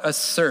God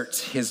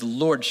asserts his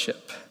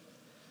lordship,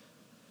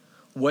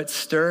 what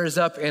stirs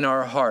up in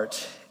our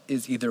heart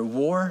is either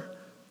war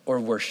or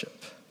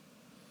worship.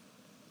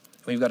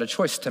 We've got a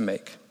choice to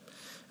make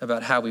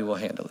about how we will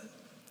handle it.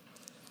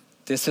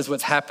 This is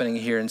what's happening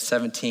here in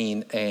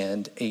 17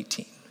 and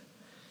 18.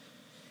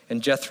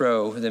 And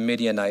Jethro, the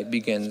Midianite,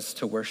 begins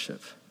to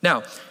worship.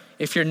 Now,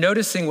 if you're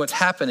noticing what's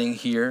happening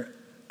here,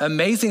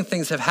 amazing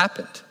things have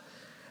happened.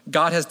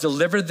 God has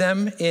delivered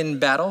them in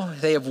battle.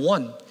 They have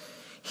won.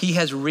 He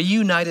has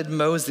reunited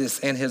Moses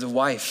and his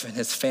wife and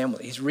his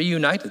family. He's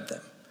reunited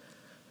them.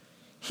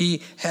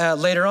 He,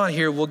 later on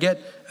here, will get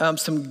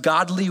some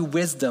godly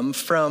wisdom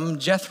from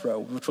Jethro,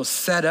 which will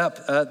set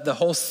up the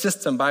whole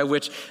system by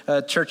which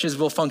churches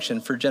will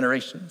function for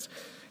generations.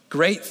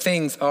 Great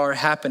things are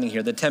happening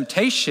here. The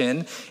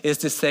temptation is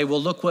to say,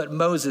 well, look what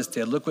Moses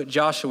did. Look what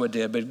Joshua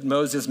did. But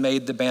Moses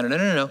made the banner.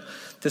 No.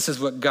 This is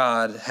what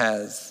God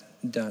has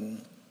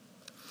done.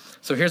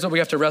 So here's what we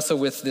have to wrestle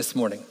with this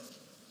morning.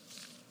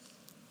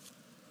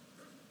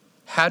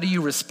 How do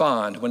you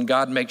respond when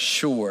God makes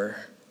sure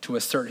to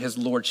assert his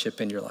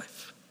lordship in your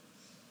life?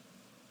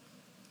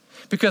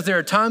 Because there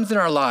are times in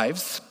our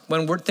lives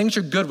when things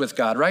are good with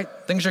God, right?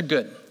 Things are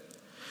good.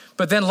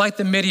 But then like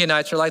the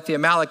Midianites or like the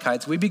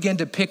Amalekites, we begin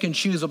to pick and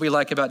choose what we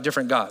like about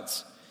different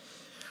gods.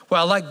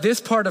 Well, I like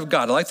this part of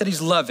God. I like that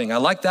he's loving. I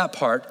like that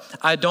part.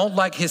 I don't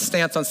like his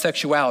stance on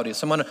sexuality.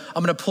 So I'm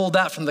gonna pull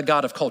that from the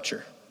God of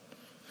culture.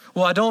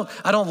 Well, I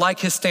don't like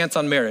his stance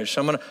on marriage.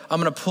 So I'm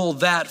gonna pull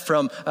that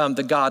from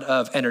the God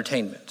of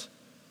entertainment.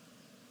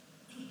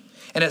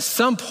 And at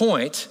some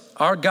point,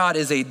 our God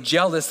is a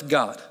jealous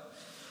God.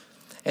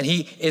 And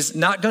he is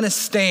not going to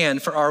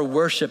stand for our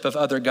worship of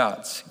other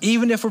gods,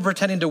 even if we're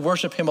pretending to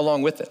worship him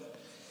along with it.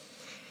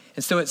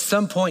 And so at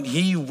some point,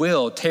 he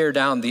will tear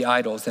down the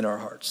idols in our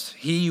hearts.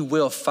 He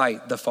will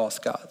fight the false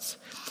gods.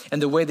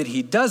 And the way that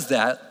he does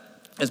that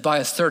is by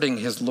asserting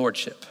his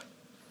lordship.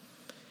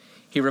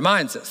 He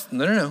reminds us,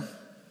 no,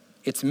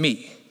 it's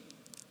me.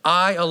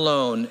 I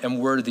alone am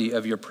worthy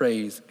of your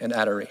praise and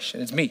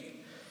adoration. It's me.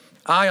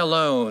 I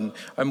alone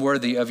am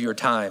worthy of your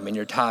time and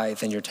your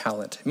tithe and your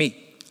talent.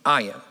 Me,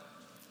 I am.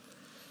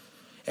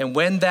 And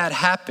when that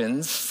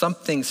happens,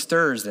 something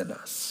stirs in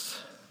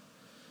us.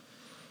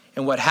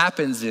 And what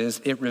happens is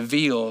it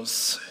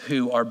reveals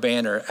who our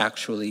banner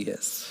actually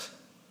is.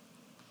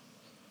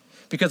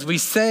 Because we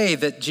say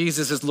that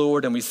Jesus is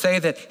Lord and we say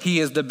that he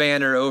is the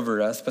banner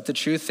over us, but the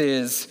truth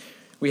is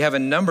we have a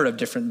number of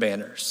different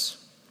banners.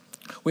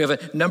 We have a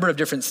number of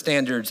different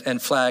standards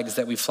and flags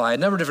that we fly, a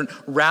number of different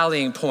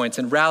rallying points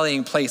and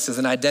rallying places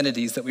and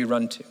identities that we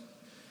run to.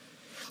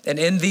 And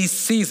in these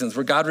seasons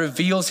where God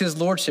reveals his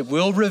lordship,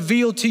 will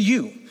reveal to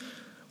you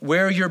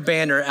where your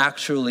banner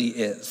actually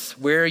is,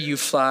 where you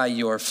fly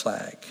your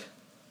flag.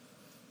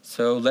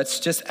 So let's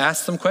just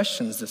ask some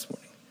questions this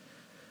morning.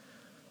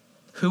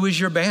 Who is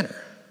your banner?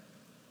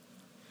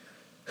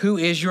 Who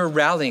is your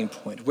rallying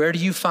point? Where do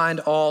you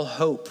find all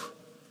hope?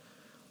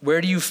 Where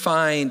do you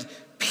find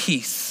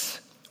peace?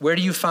 Where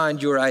do you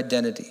find your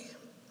identity?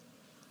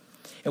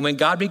 And when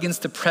God begins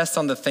to press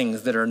on the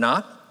things that are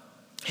not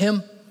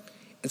him,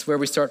 it's where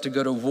we start to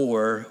go to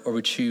war or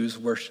we choose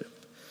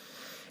worship.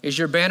 Is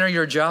your banner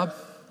your job?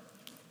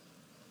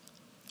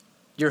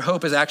 Your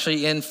hope is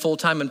actually in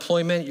full-time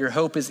employment. Your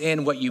hope is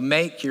in what you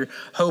make. Your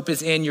hope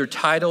is in your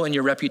title and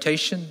your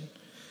reputation.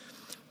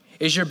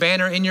 Is your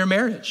banner in your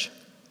marriage?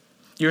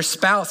 Your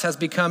spouse has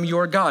become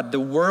your God. The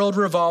world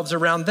revolves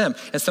around them.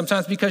 And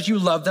sometimes because you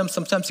love them,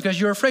 sometimes because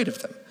you're afraid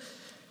of them.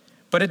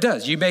 But it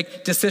does. You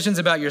make decisions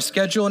about your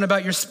schedule and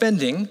about your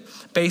spending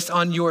based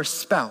on your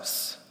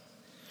spouse.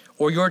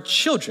 Or your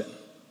children.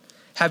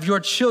 Have your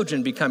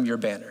children become your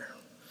banner?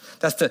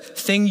 That's the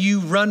thing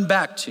you run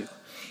back to.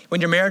 When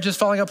your marriage is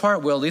falling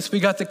apart, well, at least we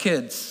got the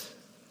kids.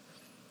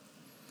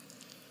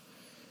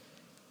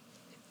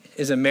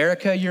 Is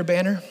America your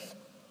banner?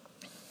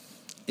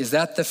 Is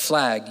that the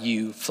flag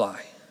you fly?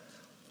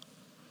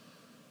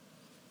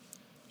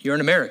 You're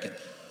an American.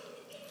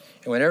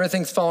 And when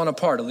everything's falling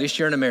apart, at least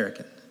you're an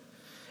American.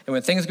 And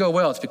when things go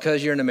well, it's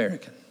because you're an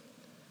American.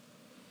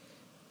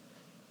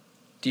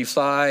 Do you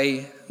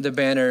fly the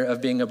banner of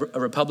being a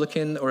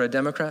Republican or a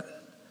Democrat?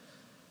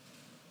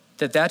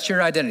 that's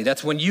your identity.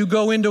 That's when you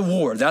go into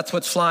war, that's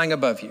what's flying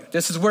above you.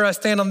 This is where I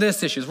stand on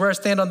this issue, this is where I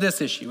stand on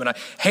this issue, and I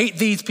hate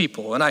these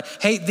people, and I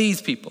hate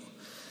these people.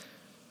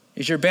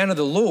 Is your banner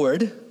the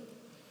Lord,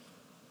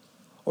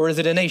 or is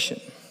it a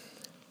nation?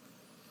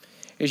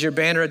 Is your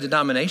banner a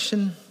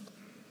denomination?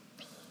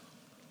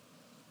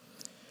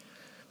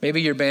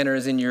 Maybe your banner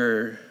is in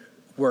your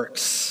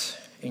works,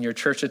 in your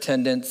church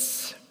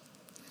attendance,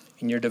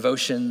 in your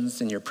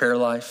devotions, in your prayer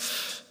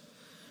life,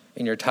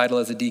 in your title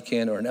as a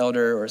deacon or an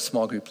elder or a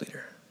small group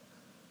leader.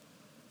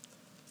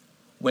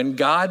 When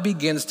God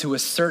begins to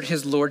assert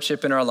his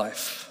lordship in our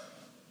life,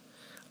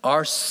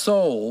 our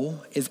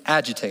soul is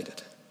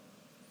agitated.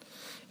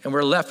 And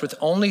we're left with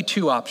only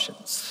two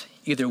options.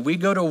 Either we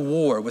go to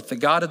war with the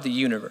God of the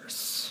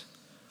universe,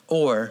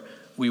 or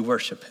we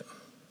worship him.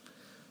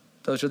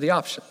 Those are the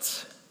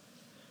options.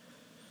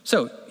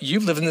 So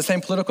you've lived in the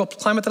same political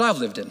climate that I've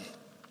lived in.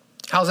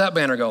 How's that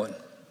banner going?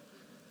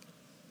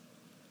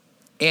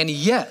 And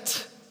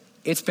yet,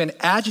 it's been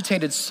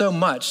agitated so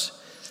much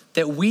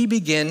that we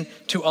begin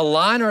to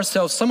align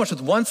ourselves so much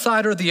with one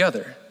side or the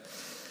other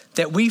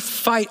that we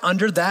fight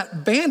under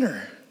that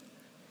banner.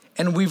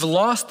 And we've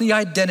lost the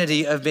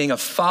identity of being a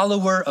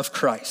follower of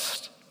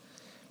Christ.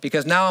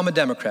 Because now I'm a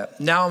Democrat,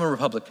 now I'm a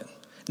Republican,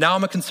 now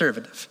I'm a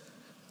conservative.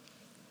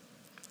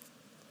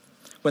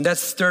 When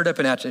that's stirred up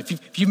and agitated,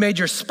 if you made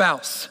your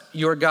spouse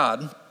your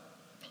God,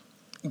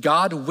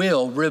 God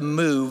will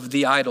remove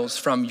the idols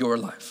from your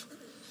life.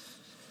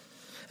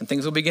 And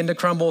things will begin to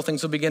crumble,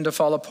 things will begin to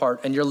fall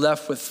apart, and you're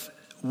left with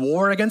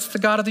war against the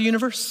God of the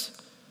universe,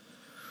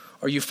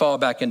 or you fall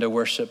back into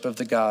worship of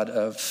the God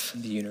of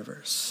the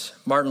universe.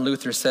 Martin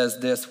Luther says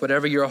this: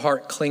 whatever your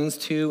heart clings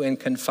to and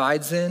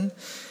confides in,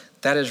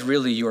 that is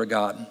really your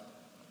God,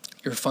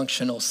 your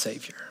functional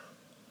Savior.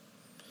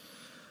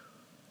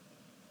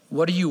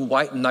 What are you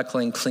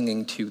white-knuckling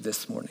clinging to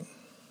this morning?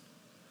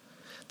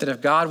 That if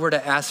God were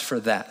to ask for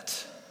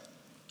that,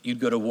 you'd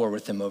go to war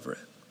with him over it.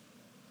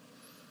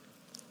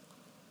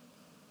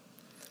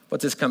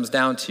 What this comes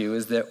down to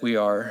is that we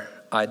are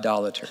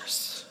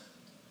idolaters.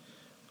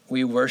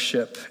 We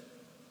worship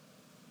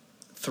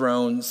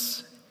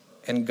thrones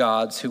and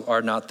gods who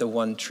are not the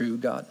one true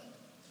God.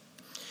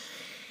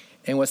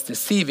 And what's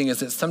deceiving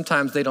is that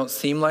sometimes they don't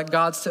seem like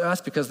gods to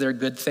us because they're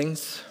good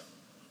things.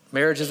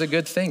 Marriage is a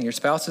good thing. Your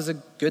spouse is a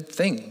good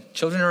thing.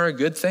 Children are a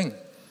good thing.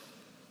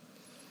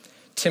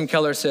 Tim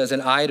Keller says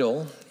an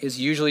idol is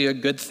usually a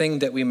good thing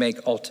that we make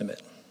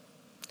ultimate.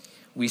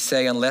 We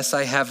say, unless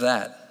I have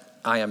that,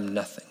 I am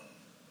nothing.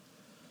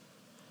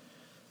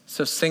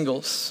 So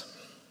singles,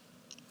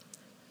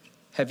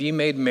 have you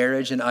made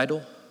marriage an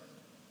idol?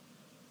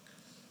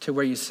 To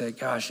where you say,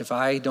 gosh, if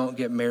I don't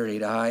get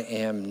married, I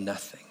am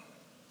nothing.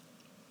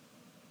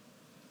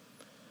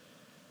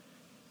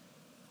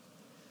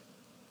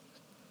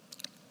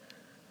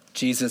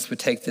 Jesus would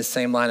take this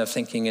same line of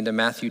thinking into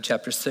Matthew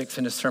chapter 6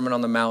 in his Sermon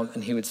on the Mount,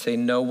 and he would say,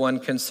 no one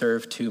can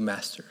serve two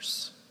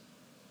masters.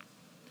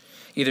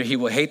 Either he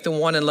will hate the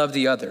one and love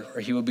the other,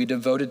 or he will be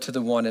devoted to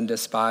the one and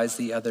despise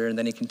the other. And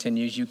then he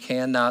continues, you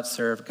cannot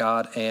serve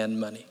God and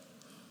money.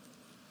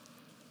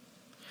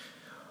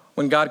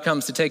 When God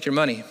comes to take your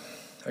money,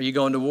 are you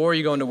going to war or are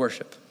you going to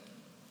worship?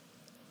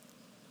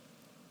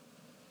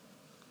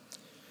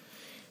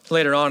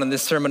 Later on in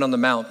this Sermon on the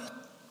Mount,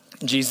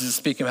 Jesus is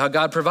speaking of how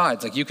God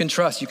provides. Like you can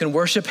trust, you can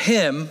worship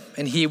him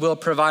and he will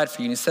provide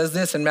for you. And he says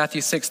this in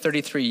Matthew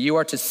 6:33, you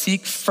are to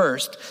seek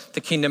first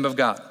the kingdom of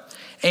God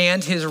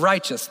and his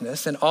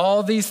righteousness, and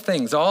all these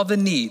things, all the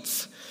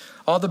needs,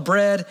 all the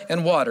bread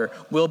and water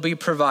will be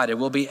provided,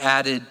 will be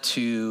added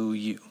to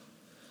you.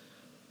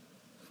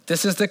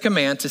 This is the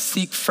command to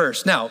seek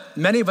first. Now,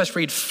 many of us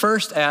read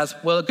first as,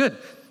 well, good,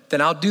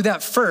 then I'll do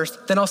that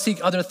first, then I'll seek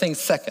other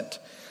things second.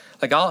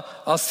 Like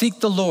I'll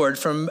seek the Lord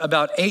from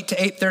about 8 to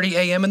 8:30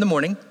 a.m. in the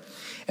morning.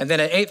 And then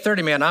at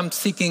 8:30, man, I'm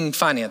seeking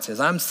finances.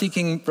 I'm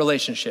seeking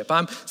relationship.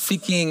 I'm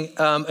seeking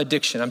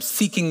addiction. I'm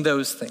seeking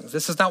those things.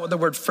 This is not what the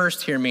word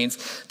first here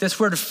means. This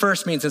word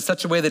first means in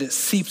such a way that it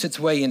seeps its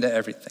way into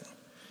everything.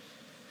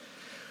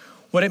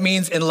 What it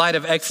means in light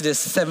of Exodus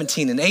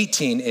 17 and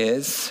 18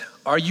 is,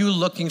 are you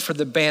looking for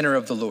the banner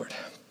of the Lord?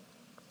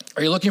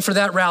 Are you looking for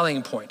that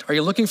rallying point? Are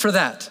you looking for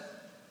that?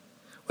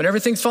 When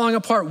everything's falling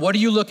apart, what are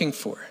you looking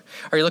for?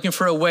 Are you looking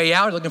for a way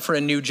out? Are you looking for a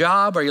new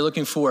job? Are you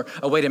looking for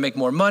a way to make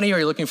more money? Are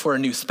you looking for a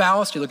new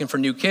spouse? Are you looking for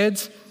new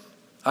kids?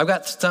 I've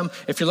got some,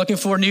 if you're looking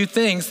for new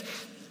things,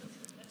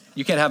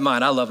 you can't have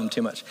mine. I love them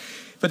too much.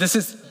 But this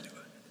is,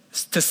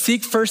 to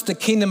seek first the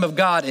kingdom of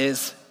God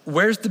is,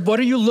 what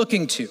are you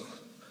looking to?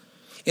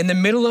 In the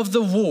middle of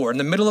the war, in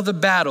the middle of the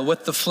battle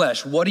with the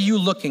flesh, what are you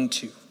looking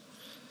to?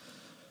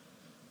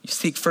 You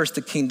seek first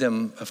the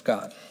kingdom of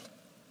God,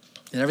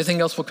 and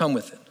everything else will come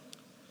with it.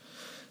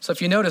 So if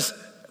you notice,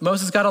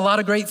 Moses got a lot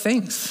of great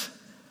things.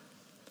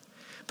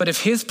 But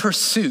if his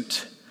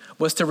pursuit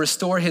was to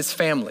restore his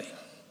family,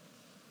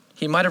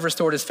 he might have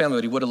restored his family,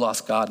 but he would have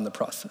lost God in the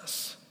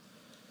process.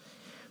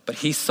 But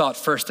he sought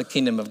first the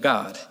kingdom of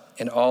God,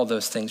 and all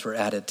those things were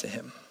added to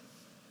him.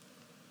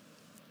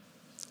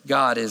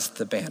 God is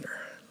the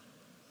banner.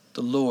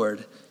 The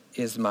Lord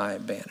is my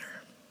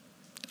banner.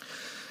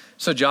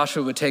 So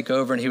Joshua would take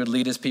over and he would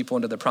lead his people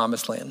into the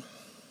promised land.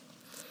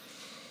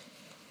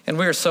 And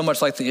we are so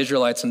much like the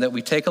Israelites in that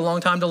we take a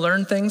long time to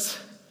learn things.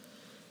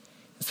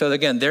 So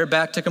again, they're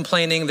back to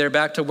complaining. They're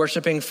back to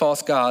worshiping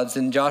false gods.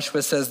 And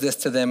Joshua says this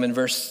to them in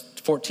verse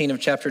 14 of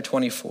chapter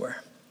 24.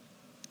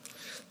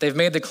 They've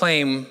made the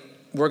claim,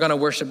 we're going to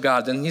worship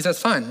God. And he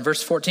says, fine,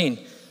 verse 14.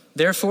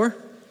 Therefore,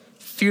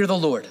 fear the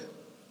Lord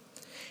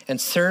and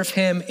serve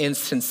him in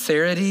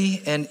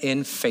sincerity and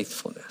in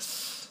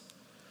faithfulness.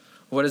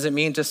 What does it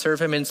mean to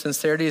serve him in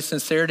sincerity?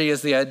 Sincerity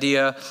is the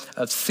idea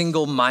of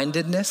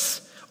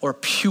single-mindedness or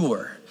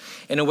pure,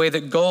 in a way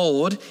that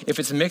gold, if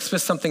it's mixed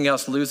with something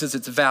else, loses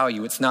its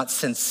value. It's not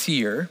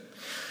sincere.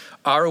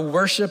 Our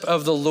worship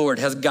of the Lord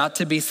has got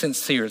to be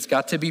sincere. It's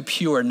got to be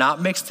pure,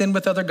 not mixed in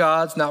with other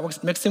gods,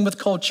 not mixed in with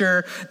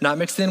culture, not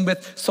mixed in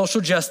with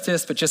social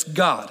justice, but just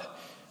God.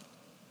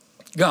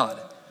 God.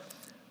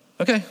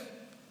 Okay.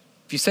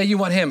 If you say you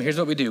want him, here's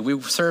what we do. We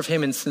serve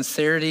him in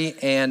sincerity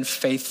and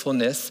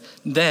faithfulness.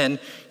 Then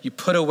you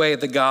put away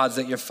the gods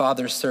that your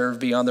fathers served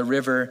beyond the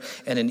river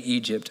and in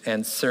Egypt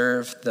and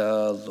serve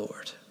the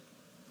Lord.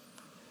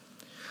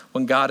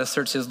 When God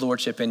asserts his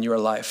lordship in your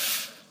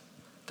life,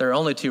 there are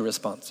only two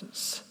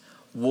responses: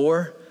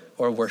 war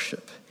or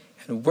worship.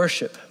 And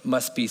worship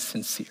must be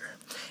sincere.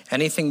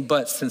 Anything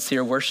but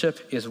sincere worship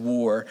is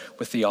war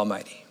with the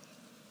Almighty.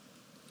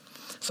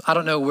 So I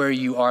don't know where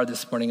you are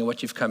this morning and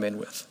what you've come in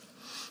with.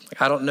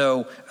 I don't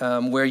know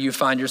where you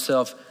find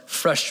yourself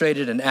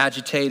frustrated and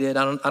agitated.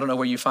 I don't know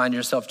where you find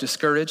yourself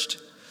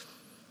discouraged.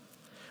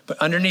 But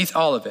underneath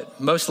all of it,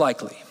 most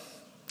likely,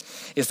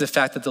 is the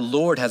fact that the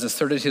Lord has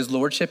asserted his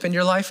lordship in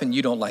your life and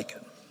you don't like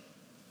it.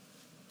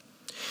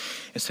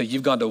 And so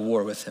you've gone to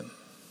war with him.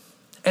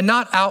 And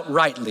not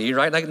outrightly,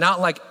 right?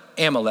 Not like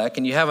Amalek,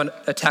 and you haven't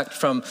attacked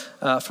from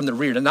the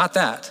rear, not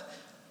that.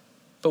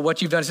 But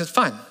what you've done is said,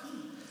 fine,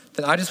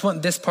 then I just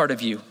want this part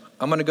of you.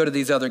 I'm going to go to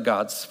these other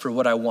gods for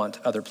what I want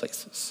other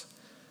places.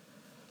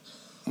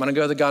 I'm going to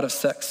go to the God of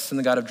sex and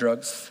the God of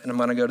drugs, and I'm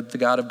going to go to the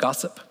God of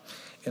gossip,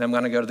 and I'm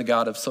going to go to the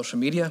God of social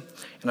media,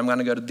 and I'm going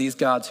to go to these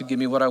gods who give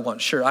me what I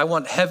want. Sure, I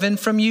want heaven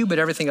from you, but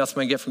everything else I'm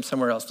going to get from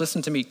somewhere else.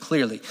 Listen to me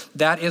clearly.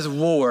 That is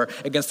war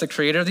against the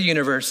creator of the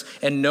universe,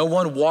 and no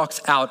one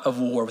walks out of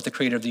war with the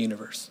creator of the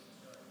universe.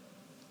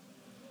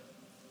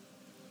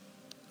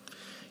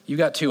 You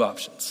got two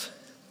options.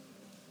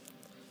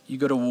 You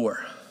go to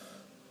war,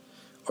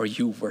 or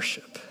you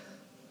worship.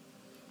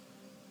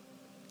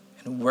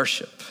 And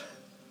worship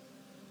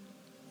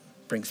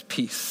brings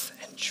peace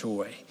and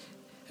joy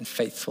and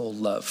faithful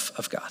love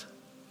of God.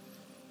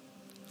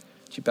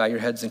 Would you bow your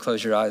heads and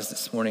close your eyes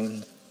this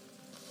morning?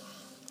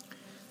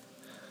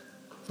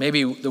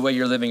 Maybe the way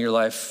you're living your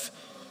life,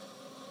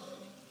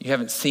 you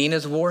haven't seen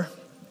as war.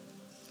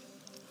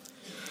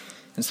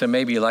 And so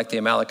maybe like the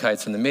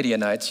Amalekites and the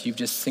Midianites, you've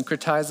just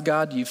syncretized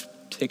God. You've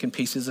taken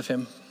pieces of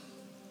him.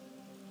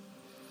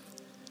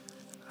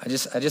 I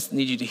just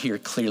need you to hear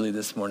clearly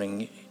this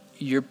morning.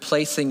 You're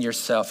placing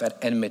yourself at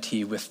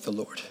enmity with the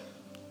Lord.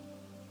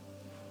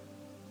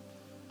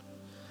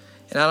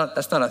 And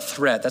that's not a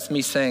threat. That's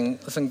me saying,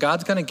 listen,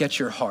 God's going to get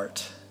your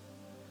heart.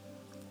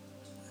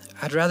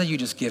 I'd rather you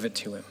just give it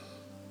to him.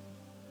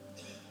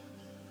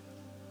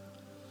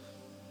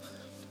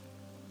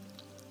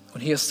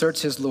 When he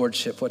asserts his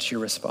lordship, what's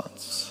your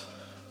response?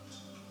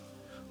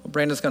 Well,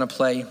 Brandon's going to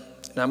play,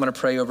 and I'm going to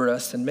pray over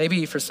us. And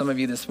maybe for some of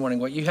you this morning,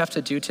 what you have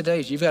to do today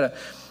is you've got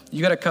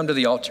to come to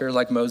the altar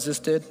like Moses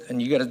did, and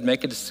you got to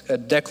make a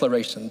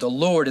declaration. The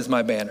Lord is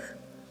my banner.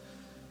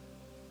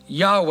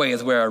 Yahweh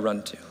is where I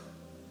run to.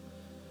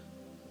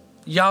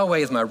 Yahweh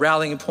is my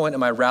rallying point and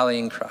my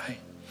rallying cry.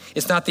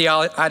 It's not the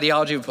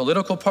ideology of a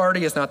political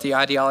party. It's not the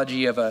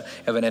ideology of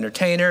an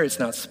entertainer. It's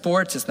not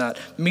sports. It's not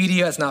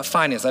media. It's not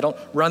finance. I don't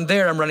run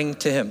there. I'm running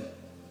to him.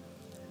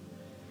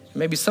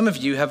 Maybe some of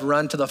you have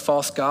run to the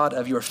false god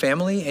of your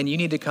family, and you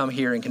need to come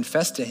here and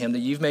confess to him that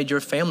you've made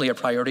your family a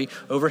priority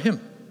over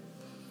him.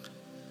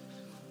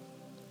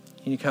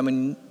 You come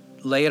and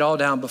lay it all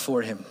down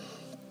before him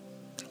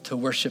to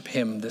worship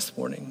him this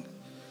morning,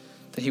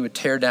 that he would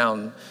tear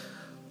down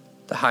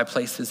the high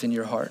places in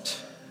your heart.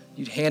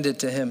 You'd hand it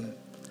to him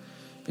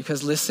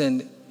because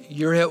listen,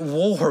 you're at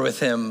war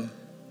with him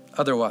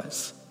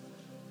otherwise.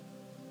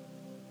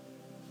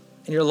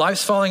 And your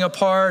life's falling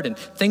apart and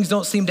things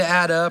don't seem to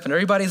add up and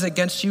everybody's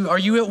against you. Are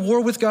you at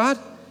war with God?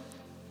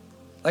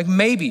 Like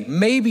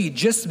maybe,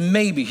 just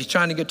maybe he's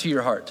trying to get to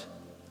your heart.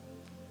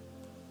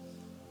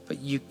 But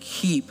you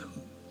keep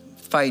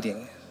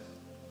fighting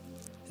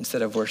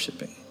instead of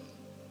worshiping.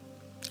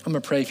 I'm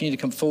going to pray. If you need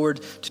to come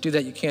forward to do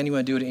that, you can. You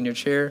want to do it in your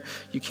chair,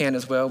 you can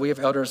as well. We have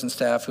elders and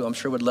staff who I'm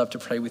sure would love to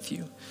pray with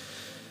you.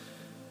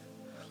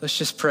 Let's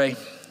just pray.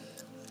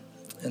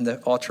 And the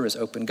altar is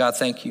open. God,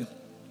 thank you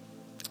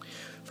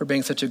for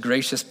being such a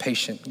gracious,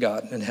 patient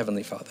God and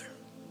Heavenly Father.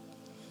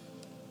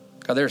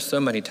 God, there are so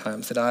many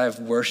times that I have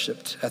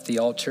worshiped at the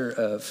altar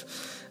of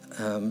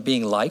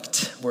being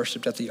liked,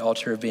 worshiped at the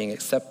altar of being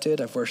accepted.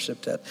 I've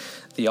worshiped at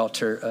the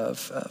altar of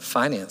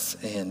finance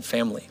and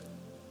family.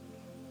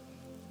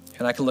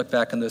 And I can look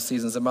back on those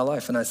seasons of my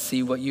life and I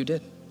see what you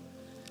did.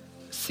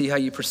 See how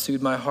you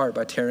pursued my heart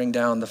by tearing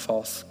down the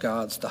false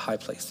gods, the high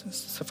places.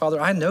 So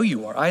Father, I know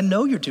you are. I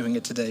know you're doing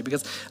it today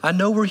because I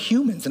know we're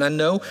humans and I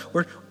know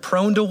we're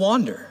prone to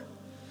wander.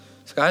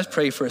 So guys,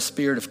 pray for a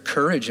spirit of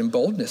courage and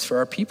boldness for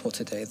our people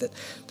today,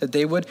 that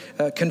they would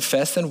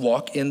confess and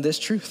walk in this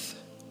truth.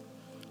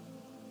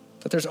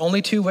 That there's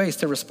only two ways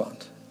to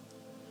respond.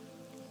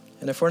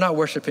 And if we're not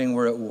worshiping,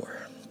 we're at war.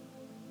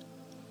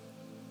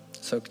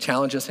 So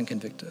challenge us and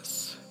convict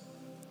us.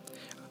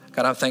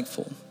 God, I'm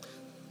thankful.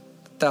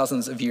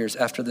 Thousands of years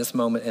after this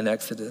moment in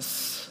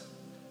Exodus,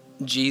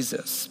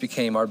 Jesus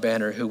became our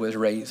banner who was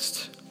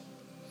raised.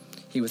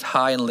 He was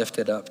high and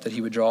lifted up, that he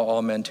would draw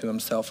all men to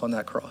himself on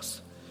that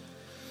cross.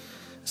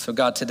 So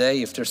God,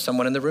 today, if there's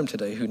someone in the room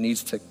today who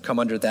needs to come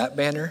under that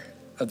banner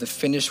of the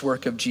finished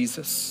work of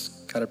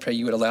Jesus, God, I pray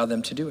you would allow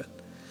them to do it.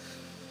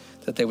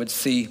 That they would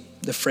see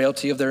the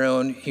frailty of their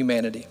own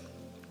humanity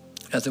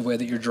as a way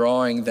that you're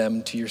drawing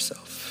them to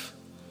yourself.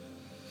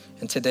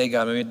 And today,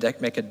 God, may we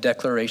make a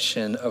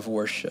declaration of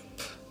worship.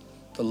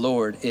 The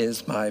Lord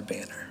is my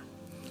banner.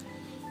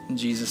 In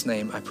Jesus'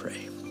 name I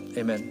pray,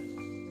 amen.